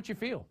 tell them what you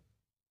feel.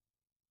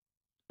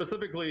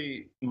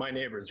 Specifically my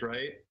neighbors,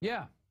 right?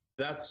 Yeah.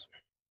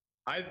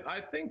 I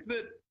think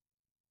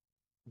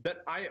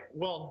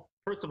well,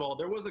 first of all,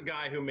 there was a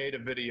guy who made a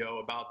video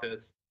about this,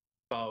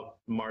 about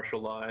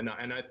martial law. And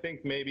I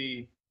think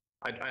maybe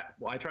I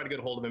tried to get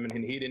a hold of him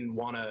and he didn't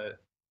want to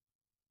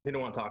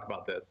talk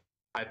about this.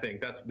 I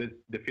think that's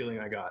the feeling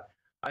I got.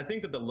 I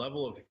think that the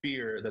level of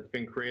fear that's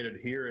been created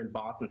here in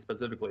Boston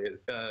specifically,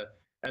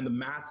 and the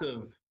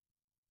massive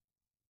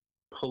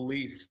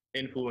police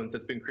influence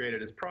that's been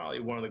created, is probably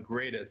one of the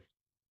greatest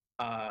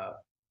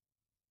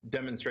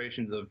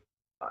demonstrations of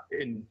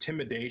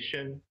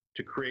intimidation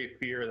to create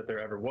fear that there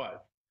ever was.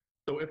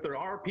 So if there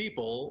are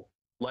people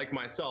like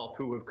myself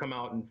who have come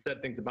out and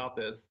said things about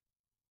this,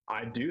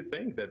 I do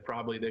think that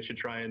probably they should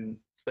try and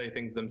say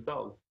things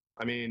themselves.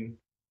 I mean,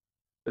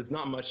 there's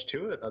not much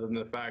to it other than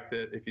the fact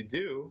that if you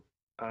do,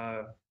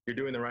 you're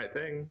doing the right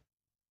thing,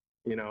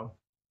 you know.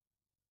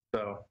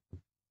 So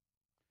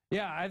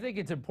Yeah, I think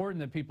it's important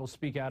that people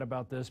speak out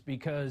about this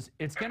because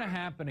it's going to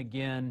happen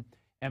again,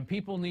 and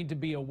people need to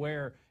be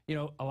aware. You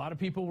know, a lot of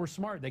people were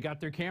smart. They got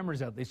their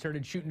cameras out. They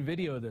started shooting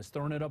video of this,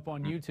 throwing it up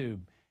on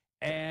YouTube.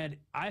 And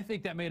I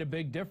think that made a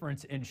big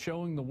difference in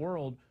showing the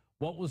world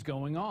what was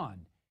going on.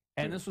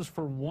 And this was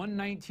for one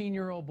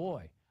 19-year-old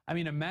boy. I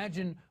mean,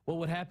 imagine what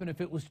would happen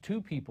if it was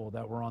 2 people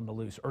that were on the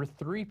loose or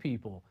 3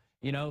 people.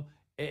 You know,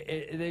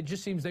 it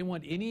just seems they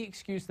want any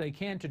excuse they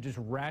can to just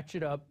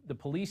ratchet up the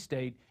police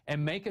state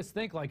and make us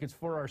think like it's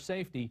for our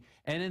safety.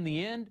 And in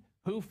the end,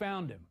 who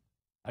found him?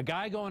 A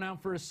guy going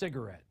out for a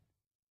cigarette.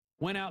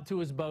 Went out to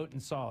his boat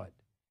and saw it.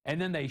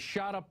 And then they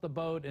shot up the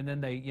boat, and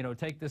then they, you know,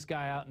 take this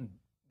guy out and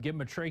give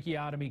him a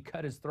tracheotomy,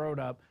 cut his throat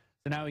up,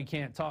 so now he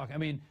can't talk. I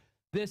mean,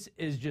 this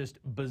is just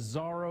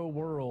bizarro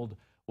world,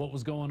 what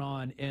was going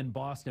on in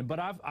Boston. But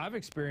I've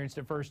experienced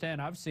it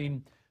firsthand. I've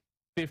seen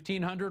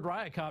 1,500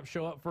 riot cops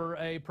show up for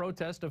a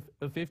protest of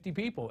 50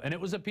 people. And it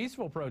was a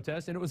peaceful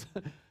protest, and it was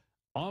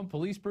on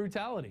police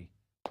brutality.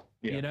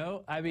 Yeah. You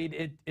know, I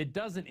mean, it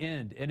doesn't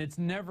end, and it's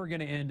never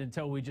going to end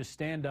until we just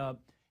stand up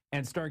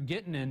and start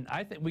getting in.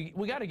 I think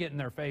we got to get in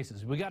their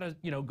faces. We got to,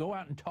 you know, go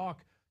out and talk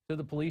to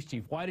the police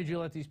chief. Why did you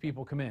let these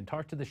people come in?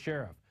 Talk to the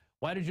sheriff.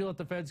 Why did you let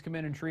the feds come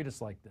in and treat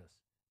us like this?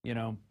 You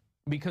know,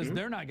 because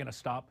they're not going to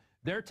stop.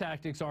 Their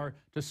tactics are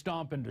to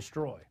stomp and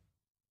destroy.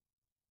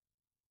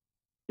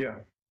 Yeah.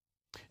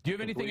 Do you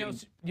have anything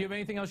else? Do you have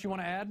anything else you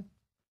want to add?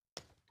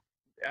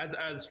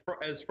 As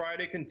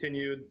Friday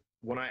continued,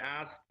 when I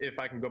asked if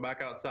I can go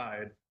back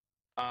outside,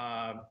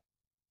 I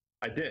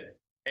did.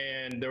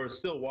 And there was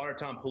still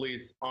Watertown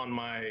police on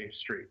my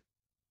street.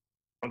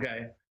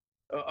 Okay.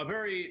 A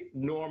very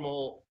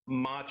normal,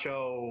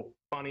 macho,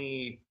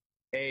 funny,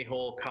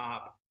 a-hole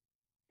cop,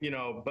 you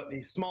know, but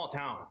he's small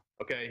town.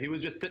 Okay. He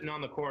was just sitting on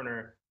the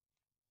corner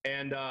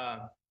and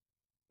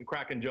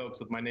cracking jokes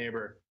with my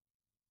neighbor.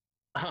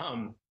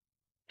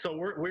 So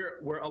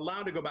we're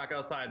allowed to go back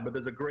outside, but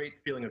there's a great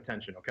feeling of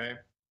tension. Okay.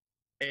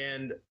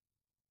 And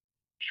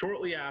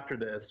shortly after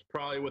this,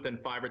 probably within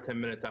 5 or 10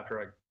 minutes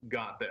after I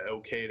got the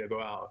okay to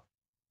go out,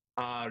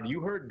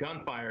 you heard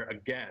gunfire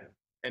again.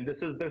 And this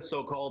is the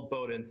so-called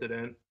boat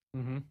incident.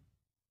 Mm-hmm.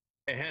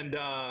 And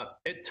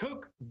it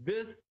took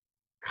this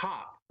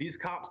cop, these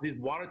cops, these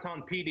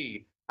Watertown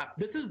PD,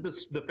 this is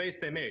the face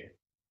they made.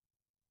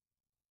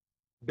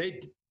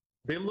 They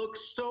looked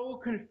so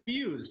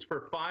confused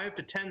for 5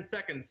 to 10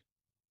 seconds,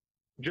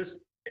 just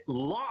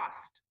lost.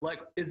 Like,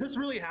 is this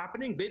really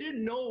happening? They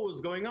didn't know what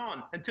was going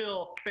on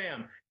until,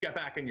 bam, get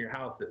back in your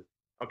houses,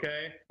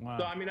 okay? Wow.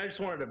 So, I mean, I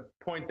just wanted to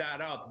point that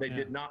out. They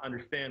did not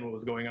understand what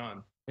was going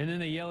on. And then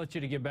they yell at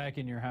you to get back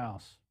in your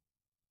house.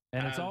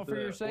 And it's all for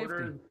your safety.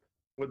 Orders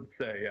would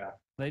say, yeah.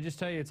 They just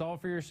tell you it's all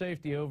for your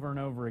safety over and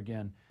over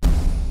again.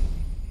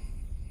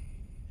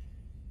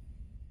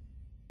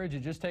 It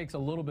just takes a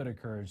little bit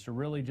of courage to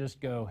really just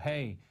go,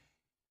 hey,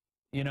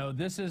 you know,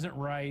 this isn't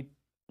right.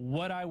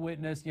 What I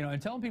witnessed, you know,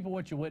 and telling people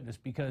what you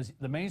witnessed, because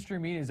the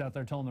mainstream media is out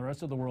there telling the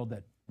rest of the world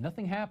that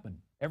nothing happened.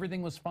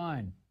 Everything was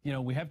fine. You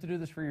know, we have to do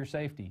this for your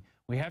safety.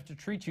 We have to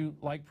treat you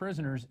like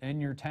prisoners in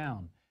your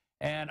town.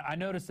 And I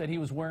noticed that he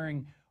was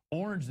wearing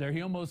orange there.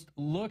 He almost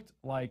looked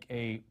like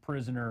a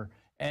prisoner.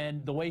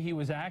 And the way he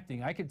was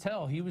acting, I could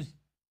tell he was,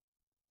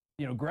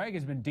 you know, Greg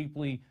has been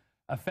deeply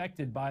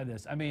affected by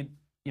this. I mean,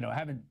 you know,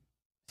 having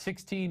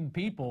 16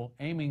 people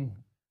aiming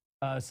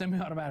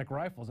semi-automatic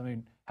rifles. I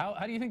mean, how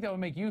do you think that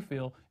would make you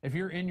feel if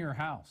you're in your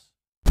house?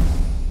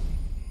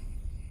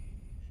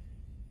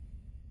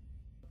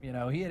 You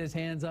know, he had his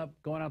hands up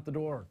going out the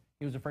door.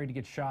 He was afraid to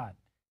get shot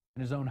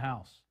in his own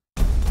house.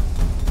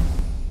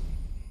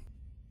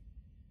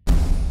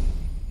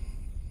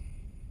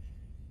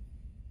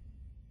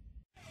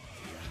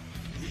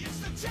 It's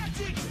the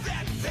tactic.